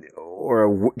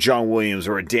John Williams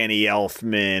or a Danny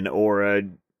Elfman or a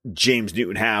James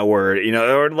Newton Howard,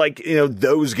 or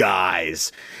those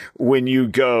guys. When you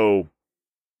go,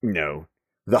 the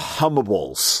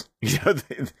Hummables,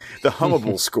 the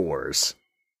Hummable scores.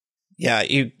 Yeah,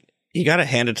 you got to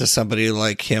hand it to somebody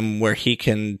like him where he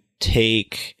can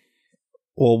take,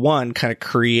 one, kind of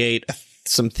create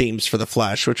some themes for the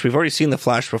Flash, which we've already seen the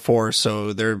Flash before,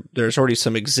 so there's already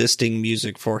some existing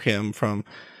music for him from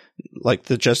like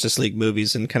the Justice League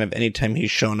movies and kind of anytime he's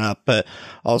shown up, but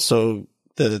also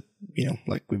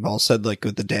like we've all said, like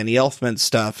with the Danny Elfman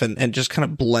stuff and just kind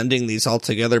of blending these all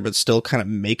together, but still kind of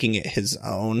making it his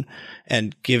own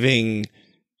and giving,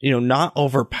 not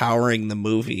overpowering the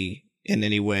movie in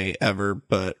any way ever,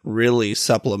 but really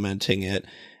supplementing it.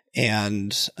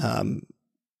 And,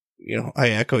 I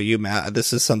echo you, Matt.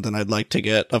 This is something I'd like to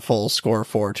get a full score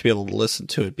for, to be able to listen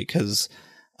to it, because,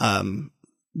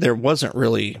 there wasn't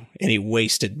really any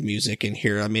wasted music in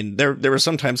here. I mean, there were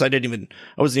some times I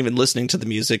wasn't even listening to the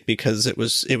music because it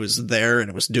was there and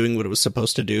it was doing what it was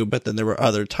supposed to do. But then there were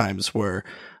other times where,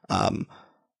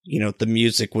 the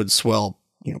music would swell,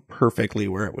 perfectly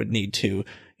where it would need to.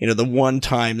 The one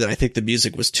time that I think the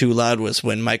music was too loud was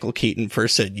when Michael Keaton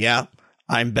first said, "Yeah,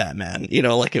 I'm Batman."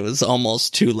 Like it was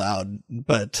almost too loud,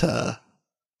 but,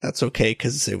 that's okay.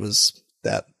 'Cause it was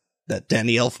that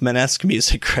Danny Elfman-esque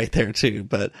music right there too.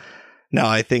 But no,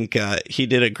 I think he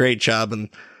did a great job, and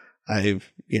I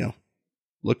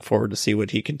look forward to see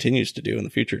what he continues to do in the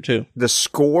future too. The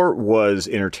score was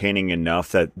entertaining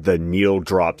enough that the needle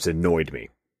drops annoyed me.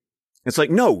 It's like,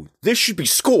 no, this should be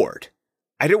scored.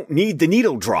 I don't need the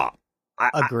needle drop.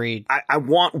 Agreed. I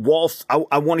want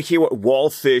I want to hear what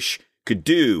Wallfish could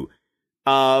do.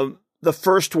 the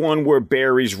first one where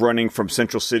Barry's running from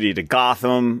Central City to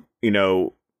Gotham,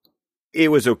 it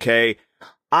was okay.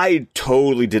 I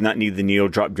totally did not need the needle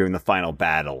drop during the final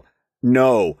battle.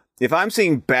 No. If I'm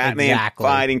seeing Batman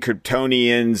fighting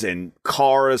Kryptonians and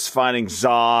Kara's fighting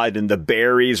Zod and the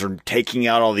Barrys are taking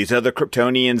out all these other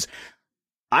Kryptonians,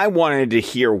 I wanted to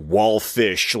hear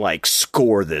Wallfish,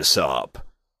 score this up.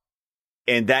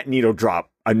 And that needle drop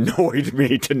annoyed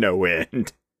me to no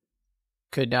end.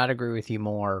 Could not agree with you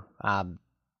more.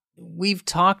 We've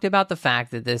talked about the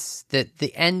fact that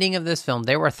the ending of this film,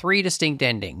 there were 3 distinct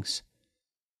endings.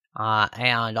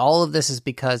 And all of this is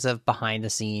because of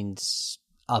behind-the-scenes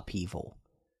upheaval.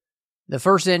 The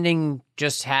first ending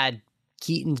just had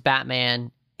Keaton's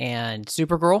Batman and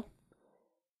Supergirl.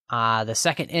 The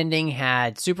second ending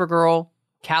had Supergirl,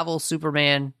 Cavill's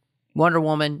Superman, Wonder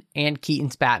Woman, and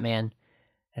Keaton's Batman.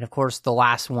 And of course, the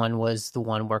last one was the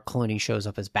one where Clooney shows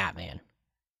up as Batman.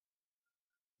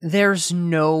 There's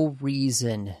no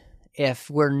reason, if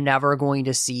we're never going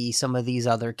to see some of these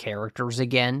other characters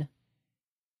again,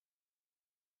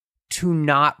 to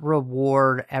not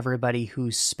reward everybody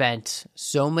who's spent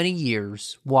so many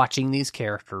years watching these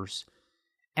characters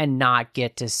and not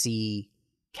get to see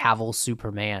Cavill's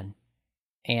Superman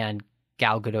and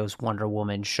Gal Gadot's Wonder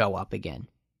Woman show up again.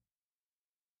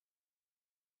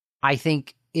 I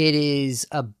think it is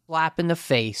a slap in the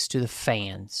face to the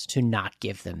fans to not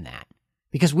give them that,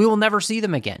 because we will never see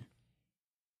them again.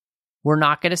 We're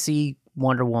not going to see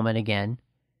Wonder Woman again.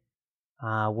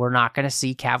 We're not going to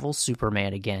see Cavill's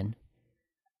Superman again.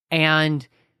 And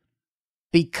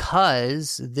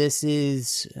because this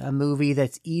is a movie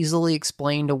that's easily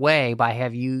explained away by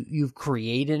you've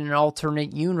created an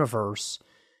alternate universe,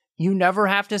 you never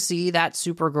have to see that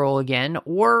Supergirl again,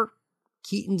 or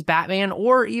Keaton's Batman,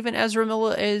 or even Ezra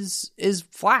Miller is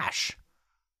Flash.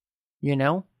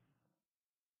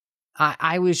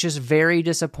 I was just very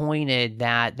disappointed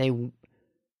that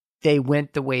they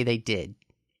went the way they did.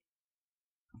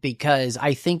 Because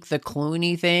I think the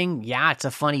Clooney thing, it's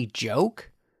a funny joke.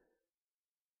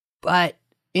 But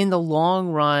in the long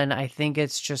run, I think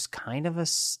it's just kind of a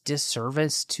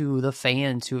disservice to the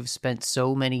fans who have spent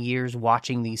so many years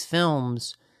watching these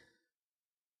films.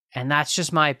 And that's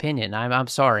just my opinion. I'm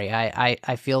sorry.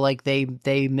 I feel like they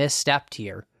misstepped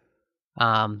here.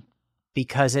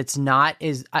 Because it's not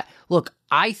as... Look,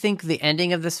 I think the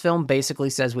ending of this film basically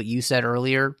says what you said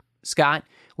earlier, Scott,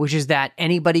 which is that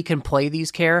anybody can play these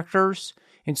characters.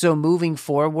 And so moving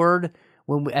forward,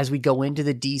 as we go into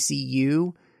the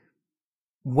DCU,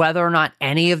 whether or not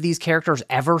any of these characters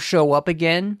ever show up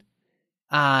again,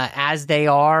 as they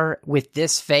are with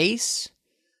this face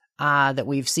that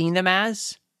we've seen them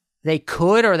as, they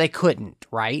could or they couldn't,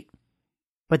 right?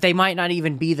 But they might not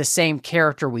even be the same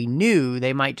character we knew.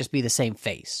 They might just be the same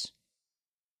face.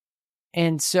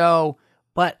 And so,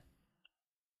 but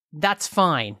that's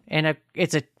fine. And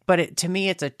to me,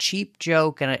 it's a cheap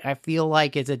joke, and I feel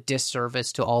like it's a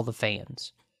disservice to all the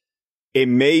fans. It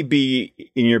may be,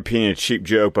 in your opinion, a cheap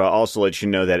joke, but I'll also let you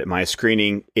know that at my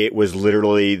screening, it was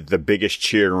literally the biggest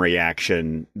cheer and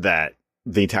reaction that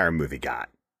the entire movie got.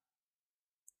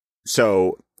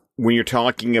 So when you're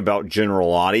talking about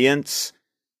general audience,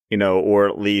 or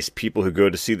at least people who go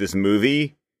to see this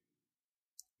movie,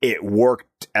 it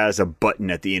worked as a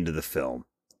button at the end of the film.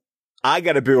 I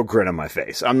got a big old grin on my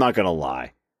face. I'm not going to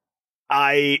lie.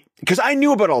 Because I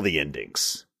knew about all the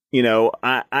endings.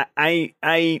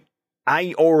 I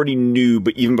already knew,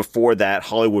 but even before that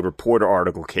Hollywood Reporter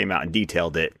article came out and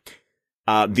detailed it.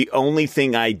 The only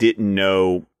thing I didn't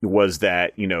know was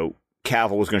that,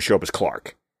 Cavill was going to show up as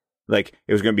Clark. It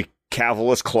was going to be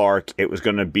Cavill as Clark. It was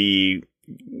going to be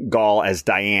Gal as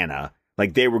Diana.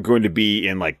 They were going to be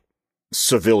in,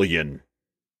 civilian,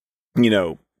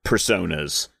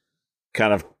 personas,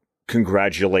 kind of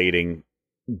congratulating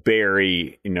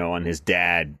Barry, on his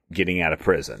dad getting out of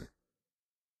prison.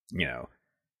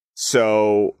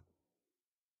 So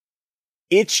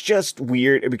it's just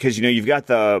weird because, you've got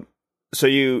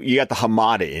you got the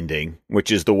Hamada ending,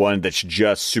 which is the one that's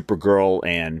just Supergirl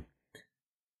and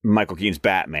Michael Keaton's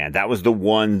Batman. That was the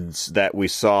ones that we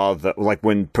saw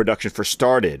when production first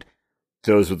started.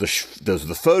 Those were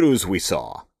the photos we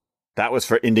saw. That was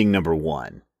for ending number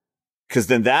 1. Because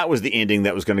then that was the ending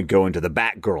that was going to go into the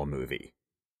Batgirl movie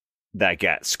that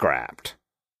got scrapped.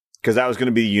 Because that was going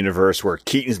to be the universe where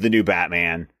Keaton's the new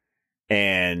Batman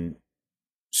and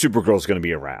Supergirl's going to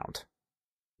be around.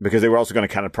 Because they were also going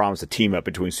to kind of promise a team up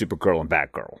between Supergirl and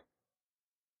Batgirl.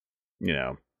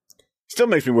 Still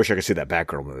makes me wish I could see that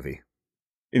Batgirl movie.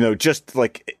 Just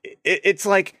it's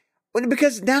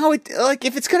because now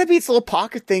if it's going to be its little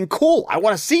pocket thing, cool. I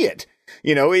want to see it.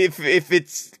 If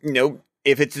it's,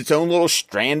 if it's its own little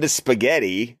strand of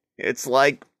spaghetti, it's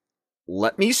like,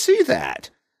 let me see that.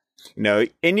 You know,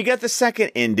 and you got the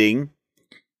second ending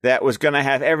that was going to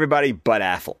have everybody but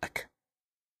Affleck.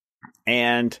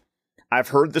 And I've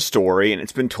heard the story, and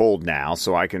it's been told now,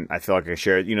 so I feel like I can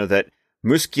share it, you know, that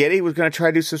Muschietti was going to try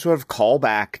to do some sort of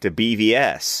callback to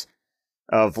BVS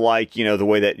of, like, you know, the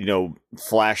way that, you know,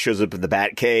 Flash shows up in the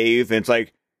Batcave, and it's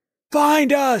like,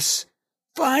 find us,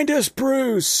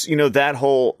 Bruce. You know, that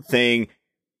whole thing.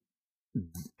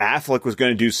 Affleck was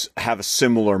going to have a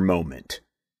similar moment.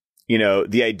 You know,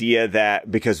 the idea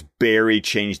that because Barry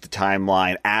changed the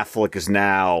timeline, Affleck is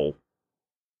now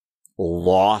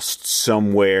lost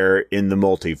somewhere in the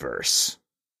multiverse.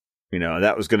 You know,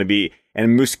 that was going to be,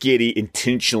 and Muschietti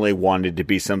intentionally wanted to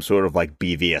be some sort of like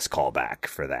BVS callback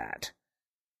for that.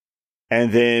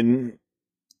 And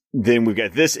then we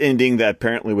got this ending that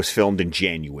apparently was filmed in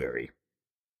January,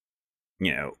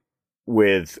 you know,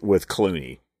 with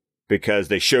Clooney, because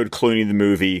they showed Clooney the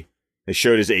movie, they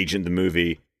showed his agent the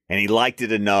movie, and he liked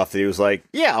it enough that he was like,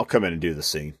 yeah, I'll come in and do the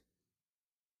scene.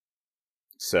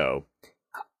 So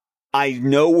I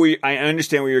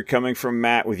understand where you're coming from,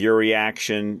 Matt, with your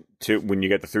reaction to when you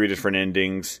got the 3 different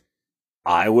endings.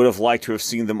 I would have liked to have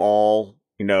seen them all,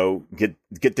 you know, get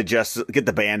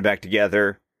the band back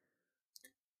together.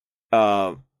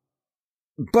 But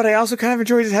I also kind of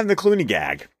enjoyed just having the Clooney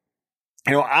gag.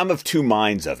 You know, I'm of two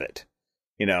minds of it.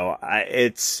 You know,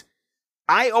 I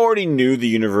already knew the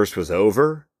universe was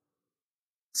over.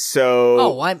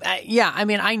 So, I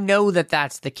mean, I know that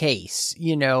that's the case.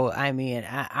 You know, I mean,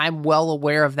 I'm well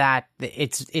aware of that.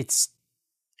 It's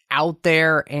out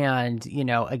there, and you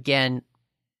know, again,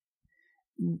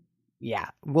 yeah,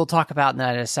 we'll talk about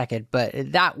that in a second.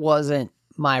 But that wasn't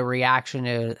my reaction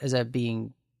as it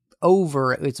being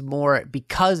over. It's more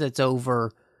because it's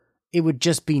over. It would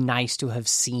just be nice to have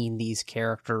seen these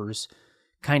characters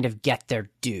kind of get their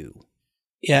due.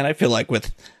 Yeah, and I feel like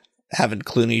with having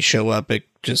Clooney show up, it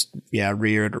just,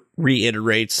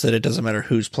 reiterates that it doesn't matter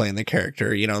who's playing the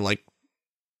character, you know, like,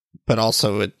 but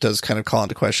also it does kind of call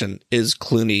into question, is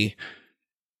Clooney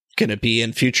going to be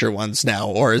in future ones now,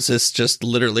 or is this just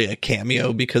literally a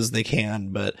cameo because they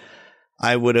can? But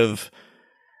I would have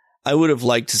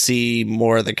liked to see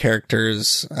more of the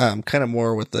characters, kind of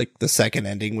more with like the second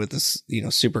ending with this, you know,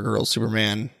 Supergirl,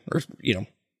 Superman, or, you know,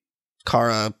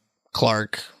 Kara,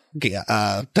 Clark,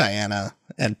 Diana,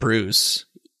 and Bruce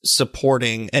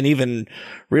supporting, and even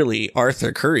really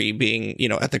Arthur Curry being, you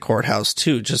know, at the courthouse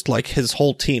too, just like his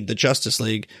whole team, the Justice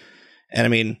League. And I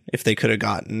mean, if they could have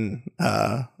gotten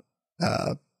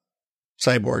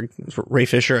Cyborg, Ray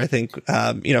Fisher, I think,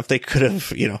 you know, if they could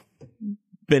have, you know,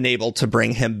 been able to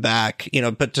bring him back, you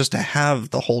know, but just to have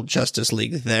the whole Justice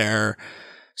League there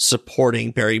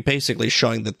supporting Barry, basically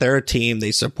showing that they're a team,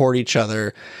 they support each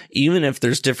other, even if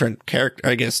there's different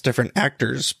different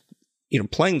actors, you know,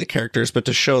 playing the characters, but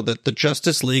to show that the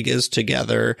Justice League is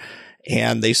together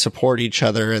and they support each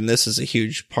other. And this is a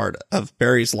huge part of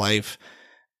Barry's life.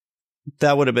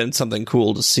 That would have been something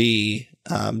cool to see,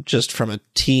 just from a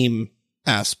team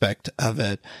aspect of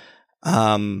it.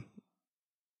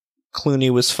 Clooney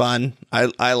was fun.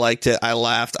 I liked it. I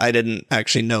laughed. I didn't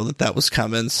actually know that was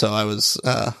coming. So I was,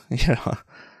 you know,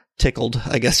 tickled,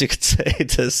 I guess you could say,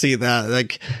 to see that.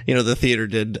 Like, you know, the theater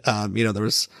did, you know, there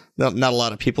was not a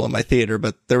lot of people in my theater,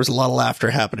 but there was a lot of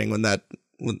laughter happening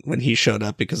when he showed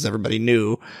up because everybody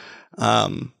knew.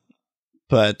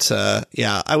 But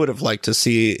I would have liked to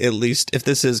see, at least if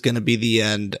this is going to be the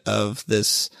end of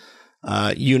this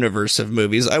universe of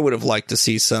movies, I would have liked to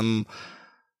see some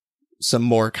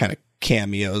more kind of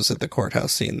cameos at the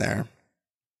courthouse scene there.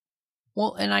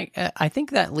 Well, and I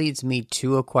think that leads me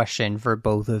to a question for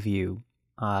both of you.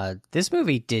 This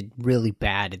movie did really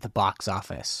bad at the box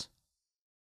office,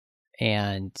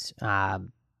 and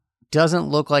doesn't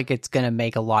look like it's going to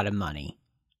make a lot of money.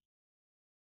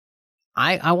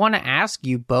 I want to ask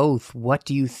you both, what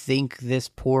do you think this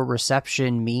poor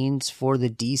reception means for the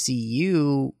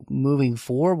DCU moving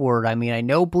forward? I mean, I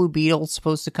know Blue Beetle's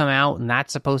supposed to come out, and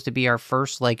that's supposed to be our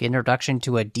first, like, introduction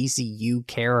to a DCU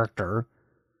character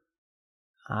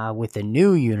with the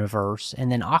new universe,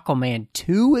 and then Aquaman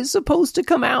 2 is supposed to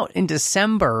come out in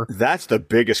December. That's the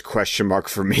biggest question mark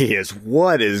for me, is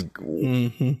what is...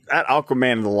 That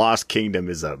Aquaman and the Lost Kingdom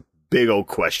is a big old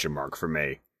question mark for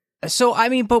me. So, I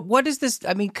mean, but what is this?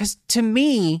 I mean, because to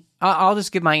me, I'll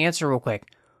just give my answer real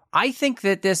quick. I think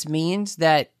that this means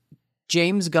that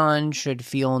James Gunn should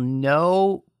feel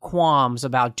no qualms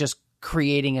about just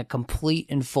creating a complete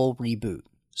and full reboot.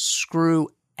 Screw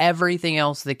everything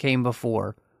else that came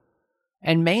before.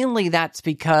 And mainly that's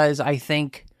because I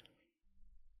think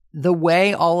the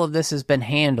way all of this has been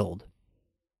handled,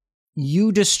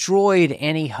 you destroyed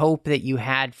any hope that you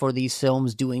had for these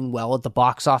films doing well at the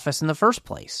box office in the first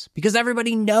place, because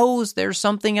everybody knows there's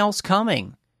something else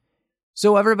coming.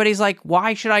 So everybody's like,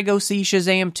 why should I go see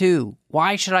Shazam 2?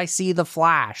 Why should I see The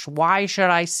Flash? Why should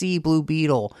I see Blue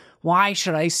Beetle? Why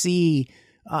should I see,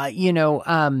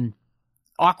 Aquaman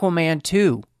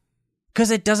 2?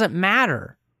 Because it doesn't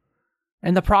matter.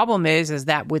 And the problem is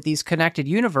that with these connected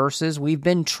universes, we've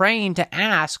been trained to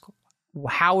ask,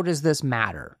 how does this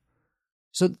matter?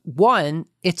 So one,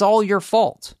 it's all your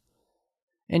fault.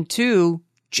 And two,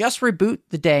 just reboot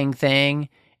the dang thing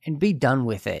and be done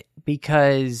with it,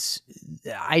 because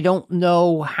I don't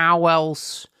know how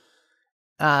else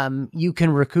you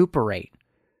can recuperate.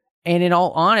 And in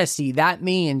all honesty, that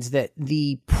means that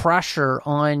the pressure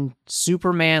on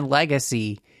Superman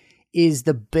Legacy is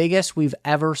the biggest we've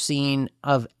ever seen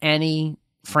of any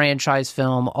franchise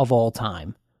film of all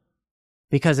time.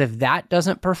 Because if that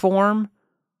doesn't perform,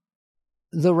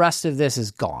 the rest of this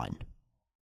is gone.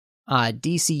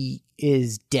 DC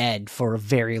is dead for a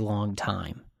very long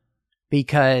time,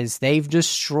 because they've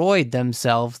destroyed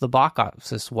themselves the box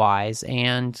office wise,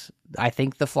 and I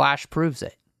think The Flash proves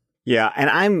it. Yeah, and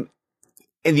I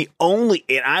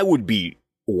would be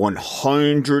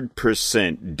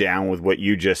 100% down with what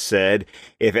you just said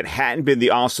if it hadn't been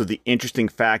the interesting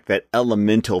fact that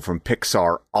Elemental from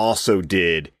Pixar also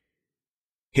did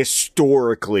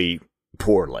historically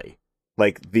poorly.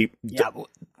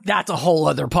 That's a whole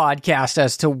other podcast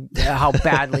as to how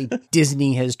badly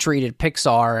Disney has treated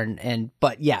Pixar,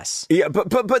 but yes. Yeah, but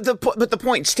the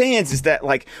point stands is that,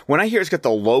 like, when I hear it's got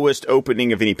the lowest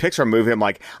opening of any Pixar movie, I'm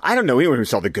like, I don't know anyone who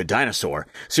saw The Good Dinosaur.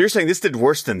 So you're saying this did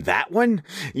worse than that one?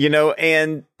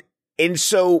 And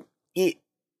so it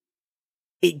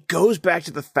goes back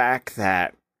to the fact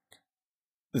that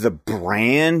the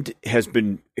brand has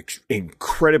been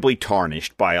incredibly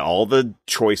tarnished by all the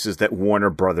choices that Warner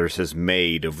Brothers has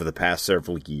made over the past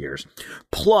several years.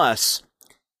 Plus,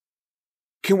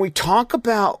 can we talk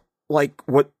about, like,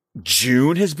 what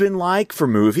June has been like for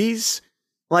movies?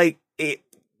 There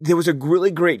was a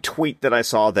really great tweet that I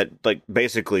saw that, like,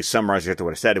 basically summarized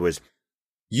what I said. It was,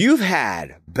 you've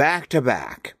had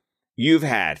back-to-back. You've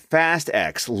had Fast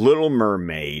X, Little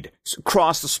Mermaid,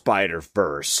 Across the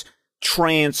Spider-Verse,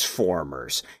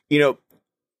 Transformers.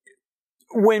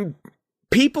 When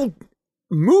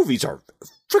movies are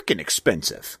freaking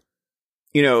expensive,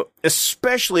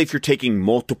 especially if you're taking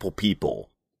multiple people.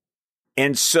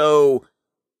 And so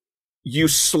you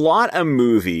slot a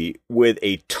movie with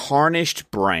a tarnished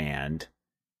brand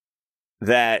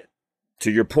that,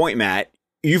 to your point, Matt,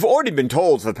 you've already been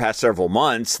told for the past several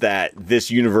months that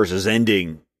this universe is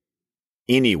ending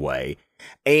anyway.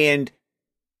 And,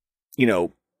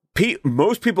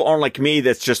 most people aren't like me.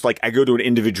 That's just like, I go to an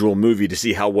individual movie to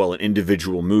see how well an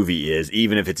individual movie is,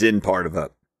 even if it's in part of a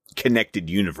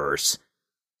connected universe.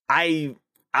 It's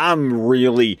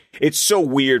so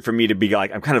weird for me to be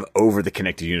like, I'm kind of over the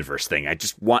connected universe thing. I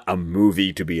just want a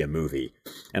movie to be a movie,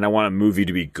 and I want a movie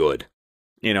to be good,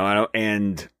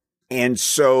 and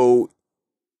so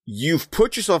you've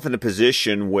put yourself in a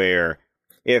position where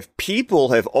if people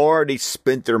have already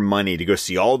spent their money to go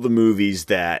see all the movies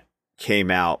that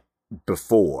came out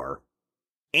before,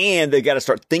 and they got to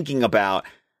start thinking about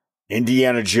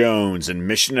Indiana Jones and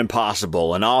Mission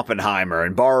Impossible and Oppenheimer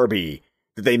and Barbie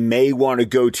that they may want to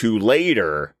go to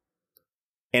later.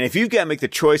 And if you've got to make the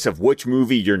choice of which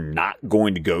movie you're not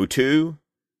going to go to,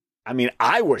 I mean,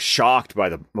 I was shocked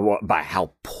by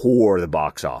how poor the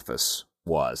box office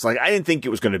was. Like, I didn't think it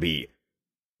was going to be,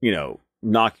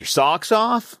 knock your socks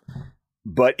off,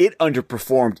 but it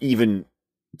underperformed even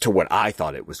to what I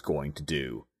thought it was going to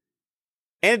do.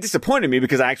 And it disappointed me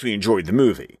because I actually enjoyed the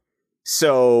movie.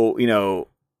 So,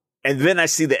 and then I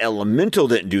see the Elemental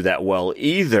didn't do that well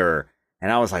either.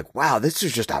 And I was like, wow, this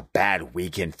is just a bad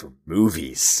weekend for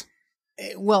movies.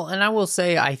 Well, and I will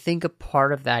say, I think a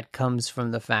part of that comes from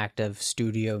the fact of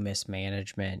studio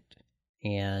mismanagement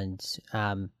and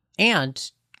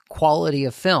quality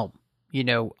of film.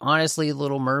 Honestly,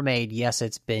 Little Mermaid, yes,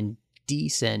 it's been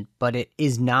decent, but it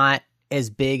is not as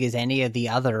big as any of the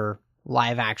other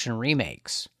live action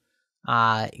remakes.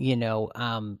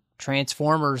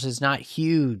 Transformers is not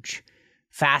huge.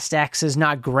 Fast X is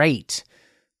not great.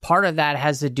 Part of that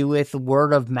has to do with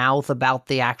word of mouth about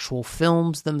the actual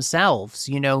films themselves,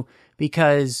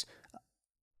 because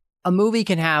a movie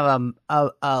can have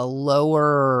a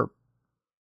lower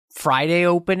Friday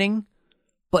opening,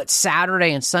 but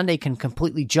Saturday and Sunday can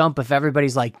completely jump if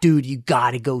everybody's like, dude, you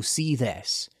gotta go see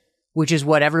this. Which is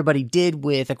what everybody did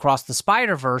with Across the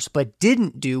Spider-Verse, but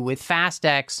didn't do with Fast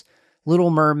X,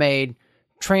 Little Mermaid,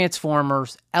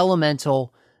 Transformers,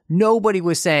 Elemental. Nobody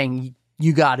was saying,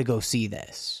 you got to go see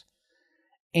this.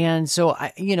 And so,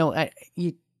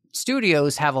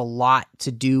 studios have a lot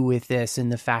to do with this in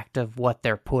the fact of what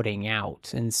they're putting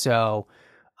out. And so,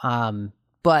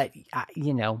 but, I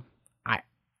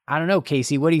don't know,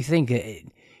 Casey, what do you think?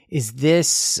 Is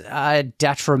this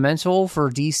detrimental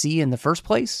for DC in the first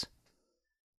place?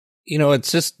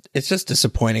 It's just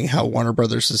disappointing how Warner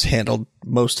Brothers has handled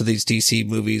most of these DC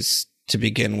movies to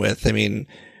begin with. I mean,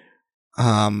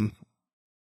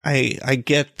 I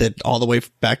get that all the way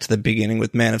back to the beginning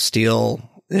with Man of Steel,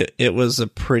 it was a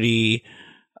pretty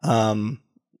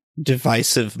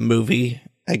divisive movie,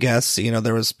 I guess.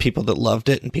 There was people that loved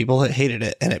it and people that hated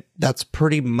it, and that's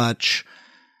pretty much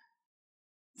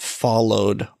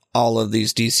followed all of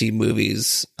these DC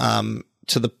movies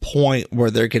to the point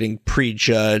where they're getting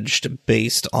prejudged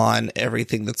based on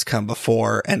everything that's come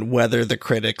before and whether the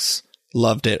critics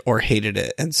loved it or hated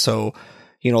it. And so,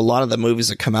 a lot of the movies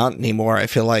that come out anymore, I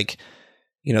feel like,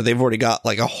 they've already got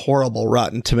like a horrible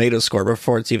Rotten Tomato score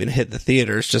before it's even hit the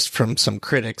theaters, just from some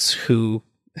critics who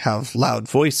have loud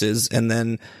voices.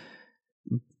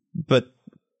 But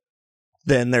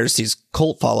then there's these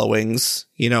cult followings,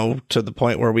 to the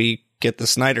point where we get the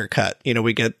Snyder cut.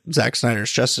 We get Zack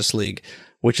Snyder's Justice League,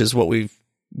 which is what we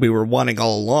were wanting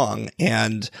all along.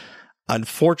 And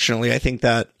unfortunately, I think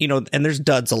that, and there's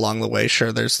duds along the way.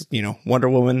 Sure, there's, Wonder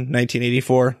Woman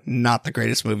 1984, not the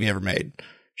greatest movie ever made.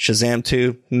 Shazam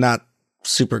 2, not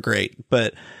super great.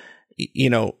 But,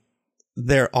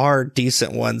 there are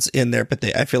decent ones in there, but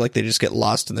I feel like they just get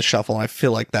lost in the shuffle. And I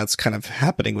feel like that's kind of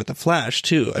happening with The Flash,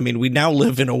 too. I mean, we now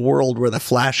live in a world where The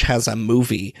Flash has a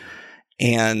movie,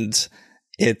 and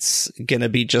it's going to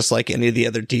be just like any of the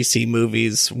other DC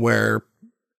movies where,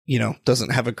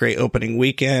 doesn't have a great opening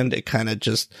weekend. It kind of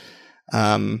just,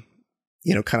 kind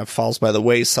of falls by the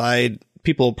wayside.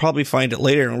 People will probably find it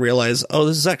later and realize, oh,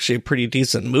 this is actually a pretty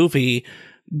decent movie,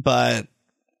 but,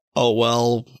 oh,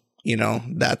 well,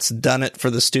 that's done it for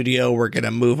the studio. We're going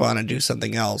to move on and do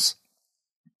something else,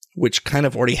 which kind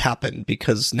of already happened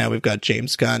because now we've got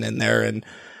James Gunn in there and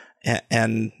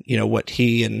what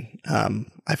he and,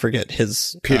 I forget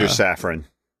his Peter Safran.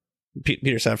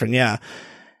 Peter Safran. Yeah.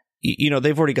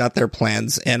 They've already got their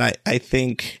plans. And I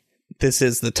think this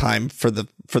is the time for the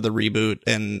reboot.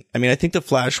 And I mean, I think The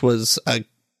Flash was a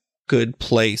good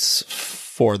place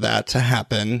for that to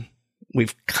happen.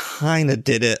 We've kind of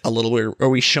did it a little weird, or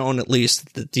we shown at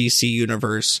least that the DC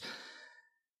universe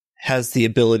has the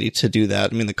ability to do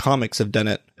that. I mean, the comics have done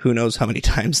it who knows how many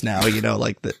times now,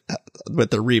 like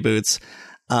with the reboots.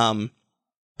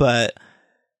 But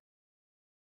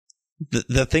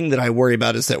the thing that I worry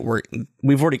about is that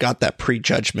we've already got that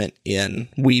prejudgment in,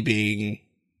 we being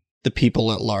the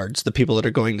people at large, the people that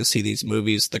are going to see these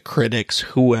movies, the critics,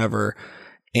 whoever.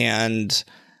 And,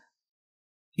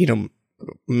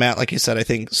 Matt, like you said, I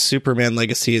think Superman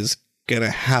Legacy is going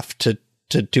to have to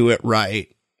do it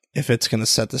right if it's going to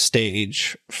set the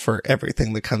stage for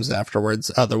everything that comes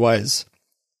afterwards. Otherwise,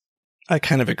 I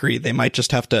kind of agree. They might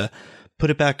just have to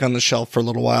put it back on the shelf for a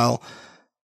little while,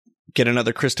 get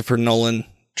another Christopher Nolan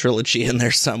trilogy in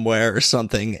there somewhere or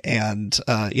something, and,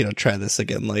 try this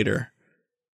again later.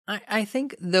 I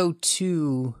think, though,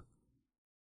 too,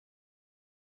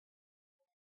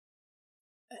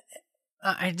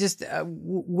 I just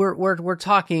we're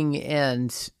talking, and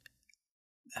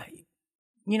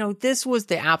this was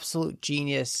the absolute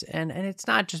genius, and it's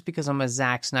not just because I'm a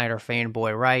Zack Snyder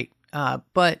fanboy, right?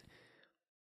 But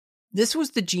this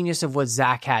was the genius of what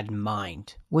Zack had in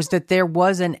mind, was that there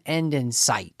was an end in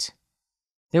sight.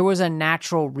 There was a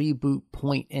natural reboot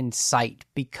point in sight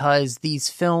because these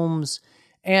films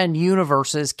and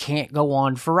universes can't go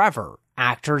on forever.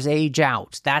 Actors age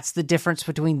out. That's the difference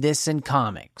between this and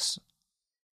comics.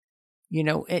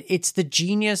 It's the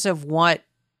genius of what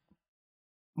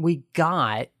we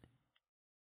got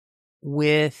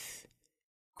with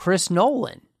Chris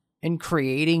Nolan in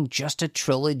creating just a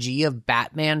trilogy of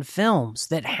Batman films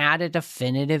that had a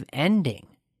definitive ending.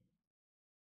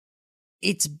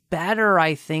 It's better,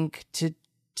 I think, to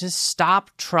stop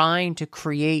trying to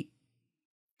create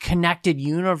connected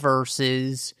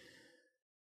universes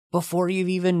before you've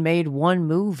even made one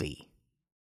movie.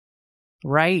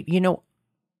 Right?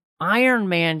 Iron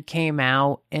Man came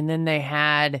out, and then they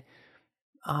had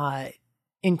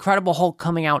Incredible Hulk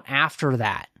coming out after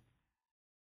that.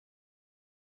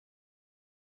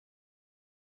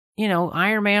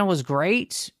 Iron Man was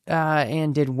great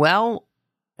and did well.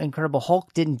 Incredible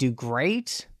Hulk didn't do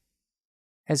great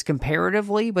as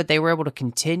comparatively, but they were able to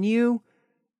continue,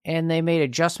 and they made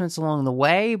adjustments along the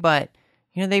way. But,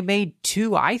 they made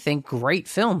two, I think, great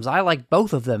films. I like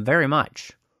both of them very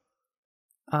much.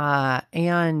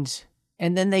 And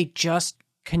then they just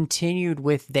continued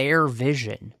with their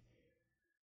vision.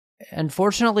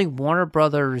 Unfortunately, Warner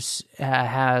Brothers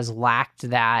has lacked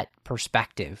that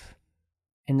perspective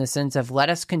in the sense of let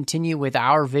us continue with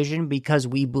our vision because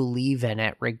we believe in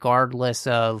it regardless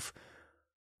of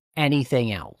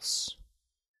anything else.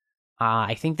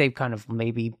 I think they've kind of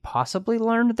maybe possibly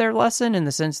learned their lesson in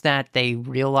the sense that they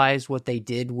realized what they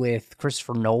did with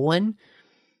Christopher Nolan.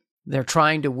 They're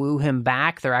trying to woo him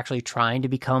back. They're actually trying to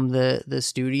become the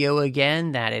studio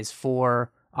again that is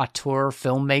for auteur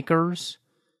filmmakers.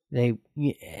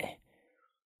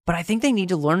 But I think they need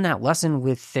to learn that lesson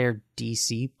with their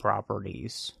DC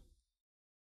properties.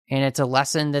 And it's a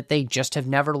lesson that they just have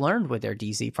never learned with their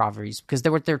DC properties because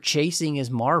what they're chasing is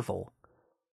Marvel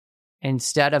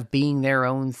instead of being their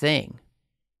own thing.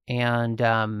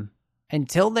 And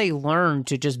until they learn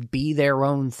to just be their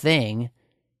own thing,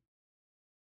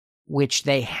 which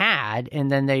they had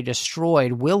and then they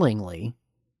destroyed willingly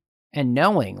and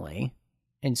knowingly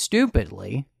and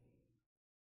stupidly,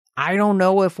 I don't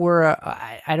know if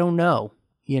I don't know,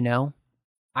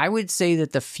 I would say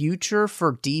that the future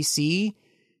for DC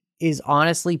is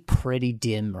honestly pretty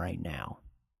dim right now.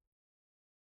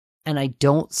 And I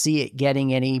don't see it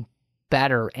getting any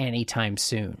better anytime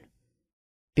soon.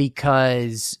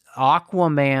 Because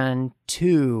Aquaman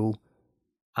 2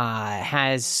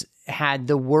 has had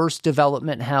the worst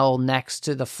development hell next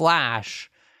to The Flash.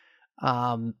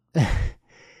 And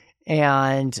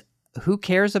who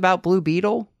cares about Blue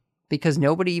Beetle? Because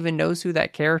nobody even knows who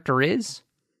that character is.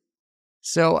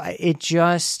 So it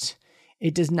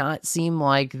does not seem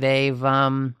like they've...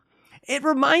 It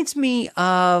reminds me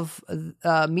of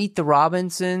Meet the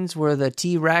Robinsons, where the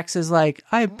T-Rex is like,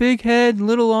 I have big head and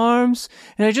little arms,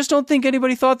 and I just don't think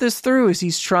anybody thought this through as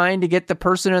he's trying to get the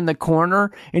person in the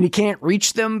corner, and he can't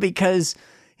reach them because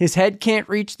his head can't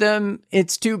reach them.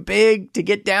 It's too big to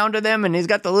get down to them, and he's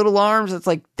got the little arms. It's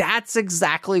like, that's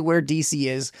exactly where DC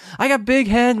is. I got big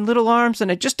head and little arms,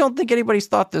 and I just don't think anybody's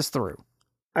thought this through.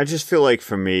 I just feel like,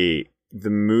 for me,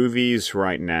 the movies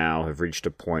right now have reached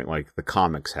a point like the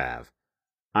comics have.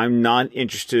 I'm not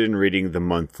interested in reading the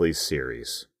monthly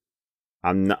series.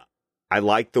 I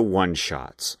like the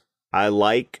one-shots. I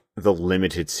like the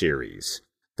limited series.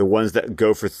 The ones that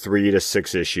go for 3 to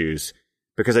 6 issues,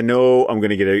 because I know I'm going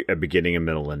to get a beginning, a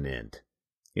middle, and end.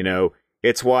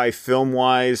 It's why,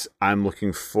 film-wise, I'm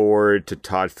looking forward to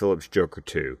Todd Phillips' Joker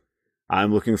 2.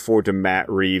 I'm looking forward to Matt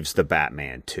Reeves' The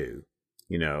Batman 2.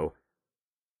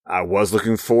 I was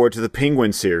looking forward to the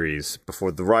Penguin series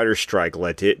before the writer's strike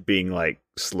led to it being,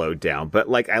 slowed down. But,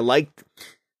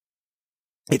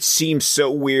 it seems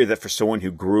so weird that for someone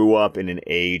who grew up in an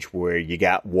age where you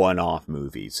got one-off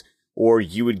movies, or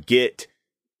you would get,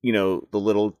 the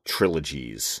little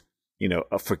trilogies,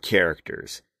 for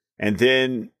characters. And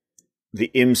then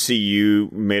the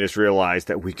MCU made us realize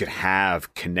that we could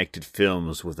have connected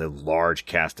films with a large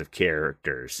cast of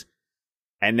characters.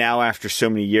 And now, after so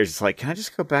many years, it's like, can I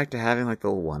just go back to having the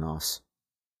little one-offs?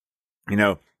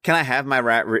 Can I have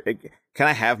can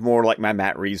I have more like my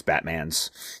Matt Reeves Batmans?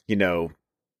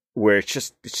 Where it's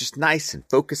just nice and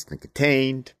focused and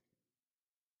contained.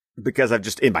 Because I've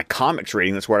just, in my comics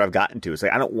reading, that's where I've gotten to. It's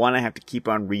like, I don't want to have to keep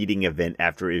on reading event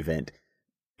after event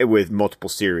with multiple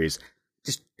series.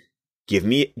 Just give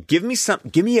me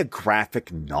a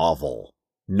graphic novel.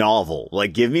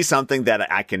 Give me something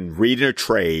that I can read in a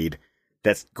trade.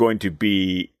 That's going to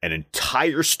be an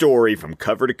entire story from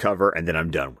cover to cover, and then I'm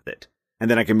done with it.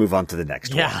 And then I can move on to the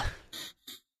next one.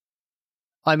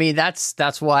 I mean, that's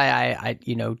why I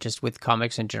just with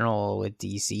comics in general, with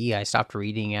DC, I stopped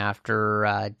reading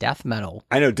after Death Metal.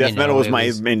 I know, Death Metal was my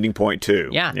ending point,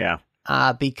 too. Yeah.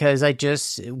 Because I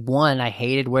just, 1, I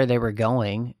hated where they were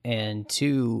going, and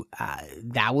 2,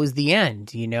 that was the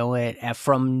end.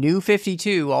 From New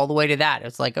 52 all the way to that,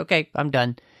 it's like, okay, I'm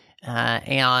done.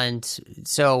 And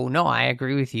so, no, I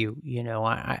agree with you.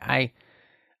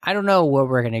 I don't know where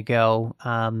we're going to go.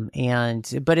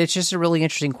 But it's just a really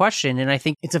interesting question. And I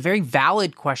think it's a very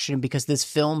valid question because this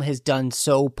film has done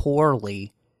so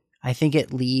poorly. I think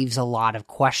it leaves a lot of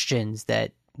questions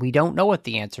that we don't know what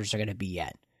the answers are going to be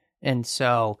yet. And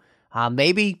so,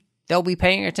 maybe they'll be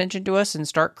paying attention to us and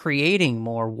start creating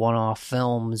more one-off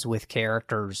films with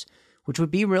characters, which would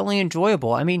be really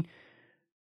enjoyable. I mean,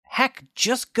 heck,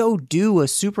 just go do a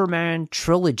Superman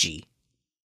trilogy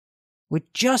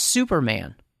with just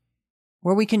Superman,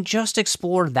 where we can just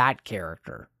explore that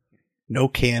character. No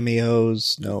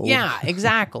cameos, no. Yeah,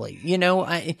 exactly.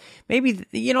 Maybe,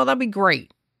 that'd be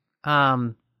great.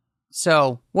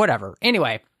 So, whatever.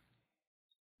 Anyway,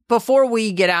 before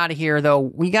we get out of here, though,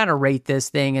 we got to rate this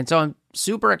thing. And so I'm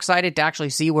super excited to actually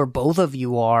see where both of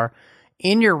you are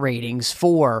in your ratings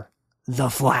for The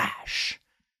Flash.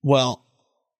 Well,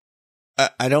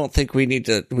 I don't think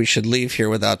we should leave here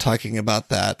without talking about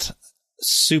that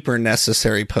super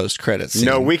necessary post-credit scene.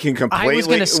 No, we can completely. I was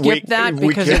going to skip that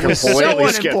because it was so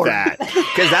unimportant.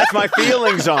 Because that's my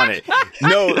feelings on it.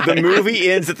 No, the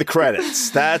movie ends at the credits.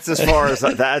 That's as far as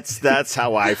that's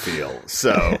how I feel.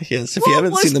 So yes, if you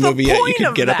haven't seen the movie yet, you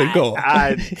can get up and go.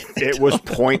 It was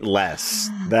pointless.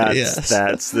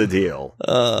 That's the deal.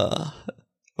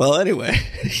 Well, anyway,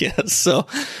 yeah. So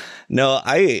no,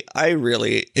 I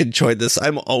really enjoyed this.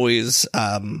 I'm always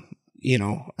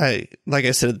like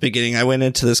I said at the beginning, I went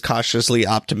into this cautiously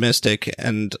optimistic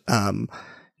and, from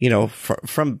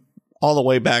all the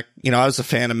way back, I was a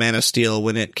fan of Man of Steel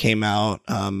when it came out.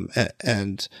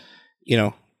 And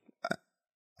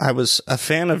I was a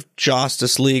fan of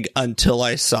Justice League until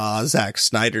I saw Zack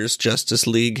Snyder's Justice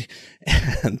League.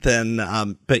 And then,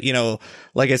 but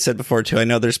like I said before too, I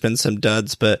know there's been some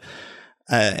duds, but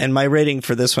and my rating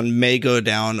for this one may go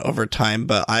down over time,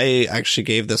 but I actually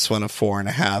gave this one a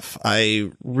 4.5.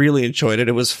 I really enjoyed it.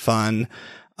 It was fun.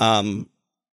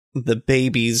 The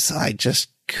babies, I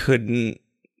just couldn't,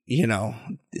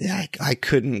 I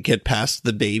couldn't get past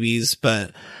the babies,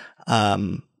 but,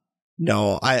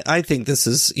 no, I think this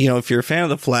is, if you're a fan of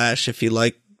The Flash, if you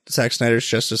like Zack Snyder's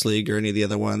Justice League or any of the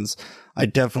other ones, I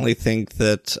definitely think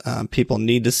that, people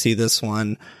need to see this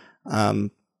one.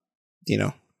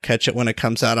 Catch it when it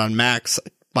comes out on Max,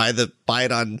 buy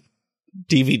it on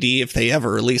DVD if they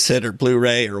ever release it, or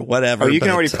Blu-ray or whatever. Oh, you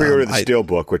can already pre-order the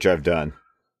Steelbook, which I've done.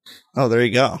 Oh, there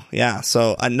you go. Yeah.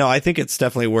 So no, I think it's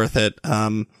definitely worth it.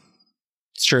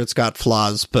 Sure, it's got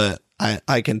flaws, but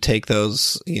I can take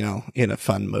those, in a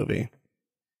fun movie.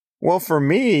 Well, for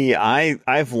me,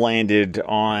 I've landed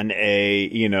on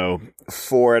a,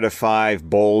 4 out of 5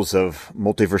 bowls of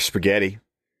multiverse spaghetti.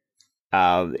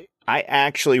 I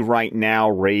actually right now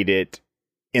rate it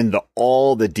in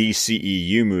all the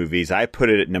DCEU movies. I put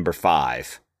it at number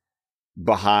 5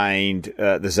 behind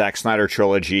the Zack Snyder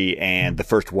trilogy and the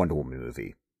first Wonder Woman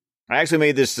movie. I actually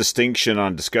made this distinction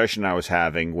on discussion I was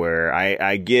having where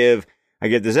I give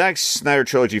the Zack Snyder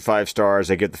trilogy 5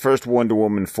 stars. I give the first Wonder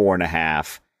Woman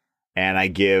 4.5, and I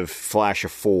give Flash a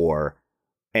 4.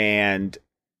 And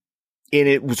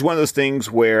it was one of those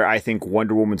things where I think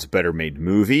Wonder Woman's a better made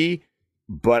movie,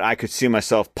 but I could see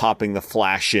myself popping the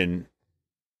Flash in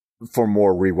for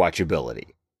more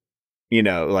rewatchability.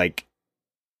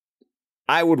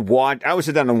 I would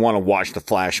sit down and want to watch the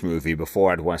Flash movie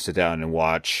before I'd want to sit down and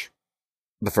watch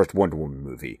the first Wonder Woman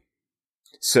movie.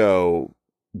 So,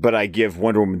 but I give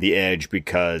Wonder Woman the edge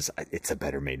because it's a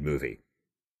better made movie.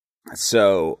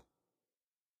 So,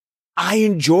 I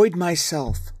enjoyed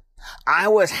myself. I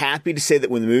was happy to say that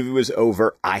when the movie was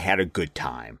over, I had a good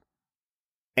time.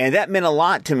 And that meant a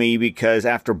lot to me because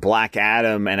after Black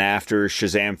Adam and after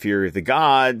Shazam! Fury of the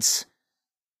Gods,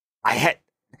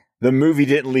 the movie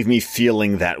didn't leave me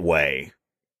feeling that way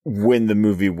when the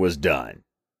movie was done.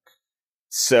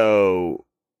 So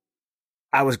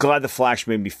I was glad The Flash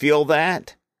made me feel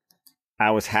that.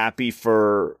 I was happy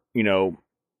for, I'm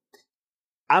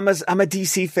a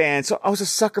DC fan, so I was a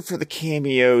sucker for the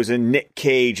cameos and Nick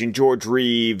Cage and George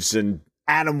Reeves and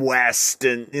Adam West,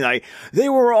 and they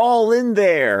were all in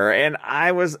there, and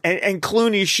and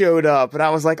Clooney showed up, and I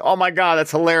was like, oh my God,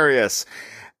 that's hilarious.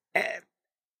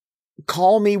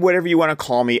 Call me whatever you want to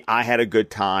call me. I had a good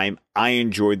time. I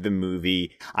enjoyed the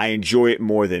movie. I enjoy it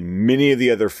more than many of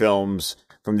the other films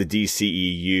from the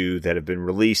DCEU that have been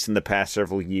released in the past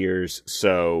several years.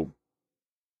 So,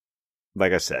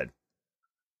 like I said,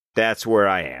 that's where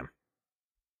I am.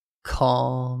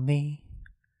 Call me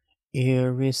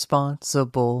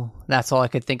irresponsible. That's all I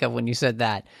could think of when you said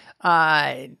that.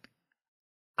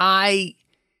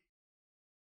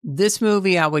 This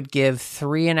movie I would give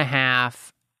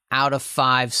 3.5 out of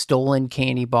 5 stolen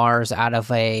candy bars out of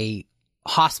a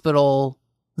hospital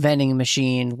vending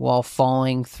machine while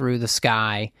falling through the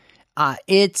sky.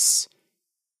 It's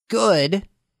good.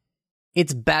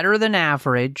 It's better than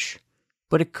average,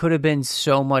 but it could have been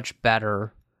so much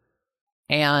better.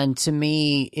 And to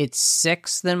me, it's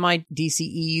 6th in my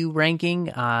DCEU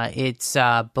ranking. It's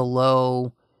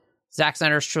below Zack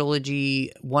Snyder's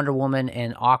trilogy, Wonder Woman,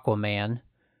 and Aquaman.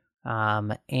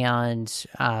 I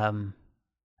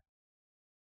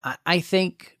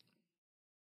think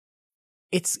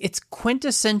it's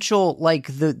quintessential, like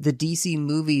the DC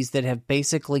movies that have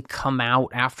basically come out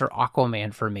after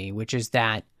Aquaman for me, which is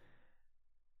that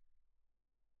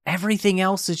everything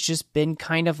else has just been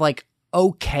kind of like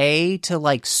okay to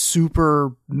like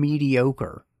super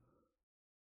mediocre.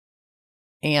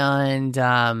 And,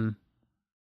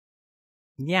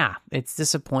 yeah, it's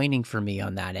disappointing for me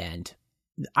on that end.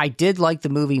 I did like the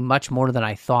movie much more than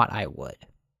I thought I would.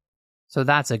 So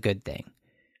that's a good thing.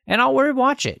 And I'll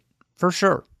rewatch it, for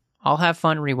sure. I'll have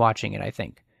fun rewatching it, I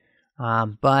think.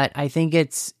 But I think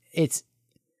it's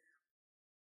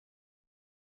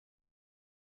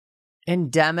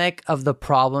endemic of the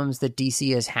problems that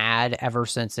DC has had ever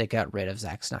since they got rid of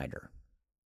Zack Snyder.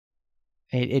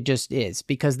 It just is,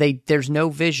 because there's no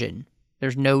vision.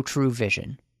 There's no true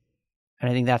vision. And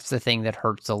I think that's the thing that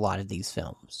hurts a lot of these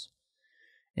films.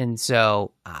 And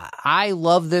so I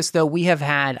love this, though. We have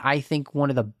had, I think, one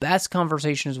of the best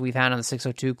conversations we've had on the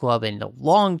 602 Club in a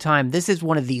long time. This is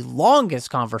one of the longest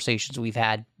conversations we've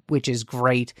had, which is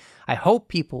great. I hope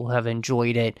people have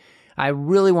enjoyed it. I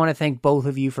really want to thank both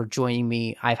of you for joining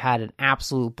me. I've had an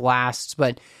absolute blast.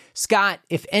 But Scott,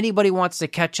 if anybody wants to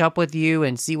catch up with you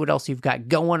and see what else you've got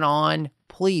going on,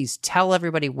 please tell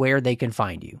everybody where they can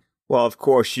find you. Well, of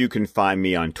course, you can find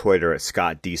me on Twitter at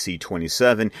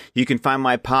ScottDC27. You can find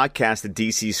my podcast at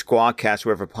DC Squadcast,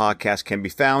 wherever podcasts can be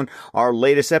found. Our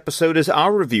latest episode is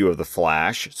our review of The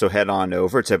Flash, so head on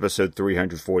over. It's episode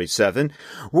 347.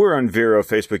 We're on Vero,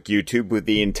 Facebook, YouTube with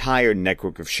the entire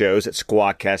network of shows at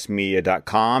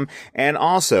squadcastmedia.com. And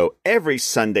also, every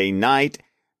Sunday night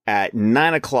at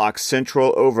 9 o'clock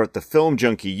Central over at the Film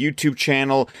Junkie YouTube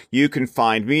channel, you can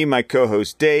find me, my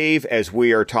co-host Dave, as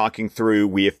we are talking through.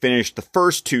 We have finished the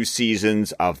first 2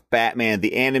 seasons of Batman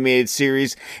the Animated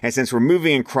Series, and since we're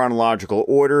moving in chronological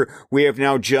order, we have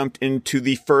now jumped into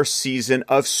the first season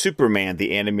of Superman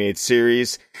the Animated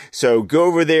Series. So go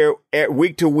over there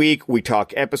week to week. We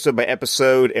talk episode by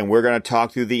episode, and we're going to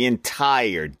talk through the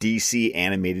entire DC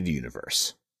animated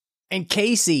universe. And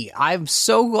Casey, I'm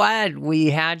so glad we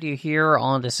had you here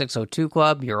on the 602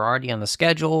 Club. You're already on the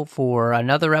schedule for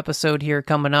another episode here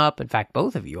coming up. In fact,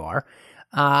 both of you are.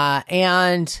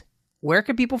 And where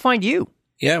can people find you?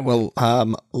 Yeah, well,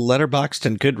 Letterboxd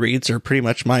and Goodreads are pretty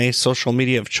much my social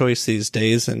media of choice these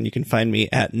days, and you can find me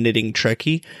at Knitting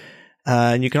Trekkie.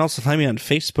 And you can also find me on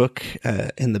Facebook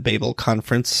in the Babel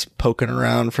Conference, poking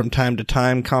around from time to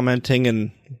time, commenting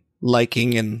and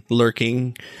liking and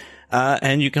lurking.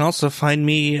 And you can also find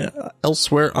me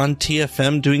elsewhere on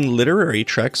TFM doing literary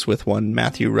treks with one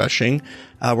Matthew Rushing,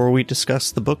 where we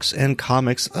discuss the books and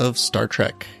comics of Star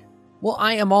Trek. Well,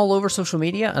 I am all over social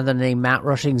media under the name Matt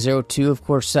Rushing02. Of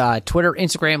course, Twitter,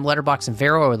 Instagram, Letterboxd, and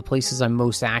Vero are the places I'm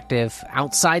most active.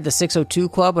 Outside the 602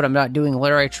 Club, but I'm not doing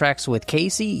literary treks with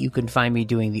Casey. You can find me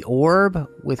doing The Orb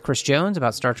with Chris Jones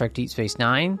about Star Trek Deep Space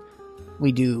Nine.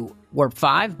 We do Warp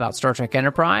 5 about Star Trek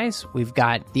Enterprise. We've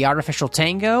got The Artificial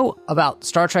Tango about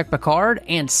Star Trek Picard.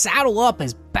 And Saddle Up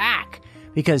is back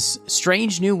because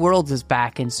Strange New Worlds is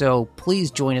back. And so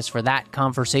please join us for that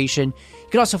conversation. You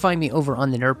can also find me over on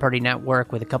the Nerd Party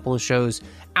Network with a couple of shows.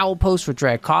 Owl Post with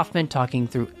Drag Kaufman talking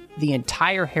through the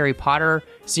entire Harry Potter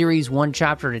series one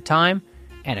chapter at a time.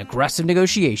 And Aggressive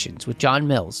Negotiations with John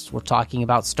Mills. We're talking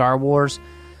about Star Wars.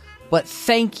 But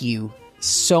thank you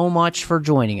so much for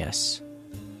joining us.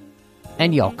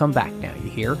 And y'all come back now, you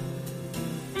hear?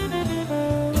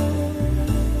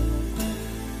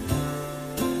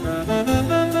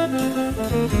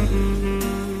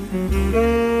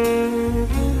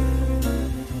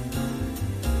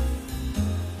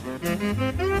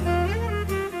 Thank you.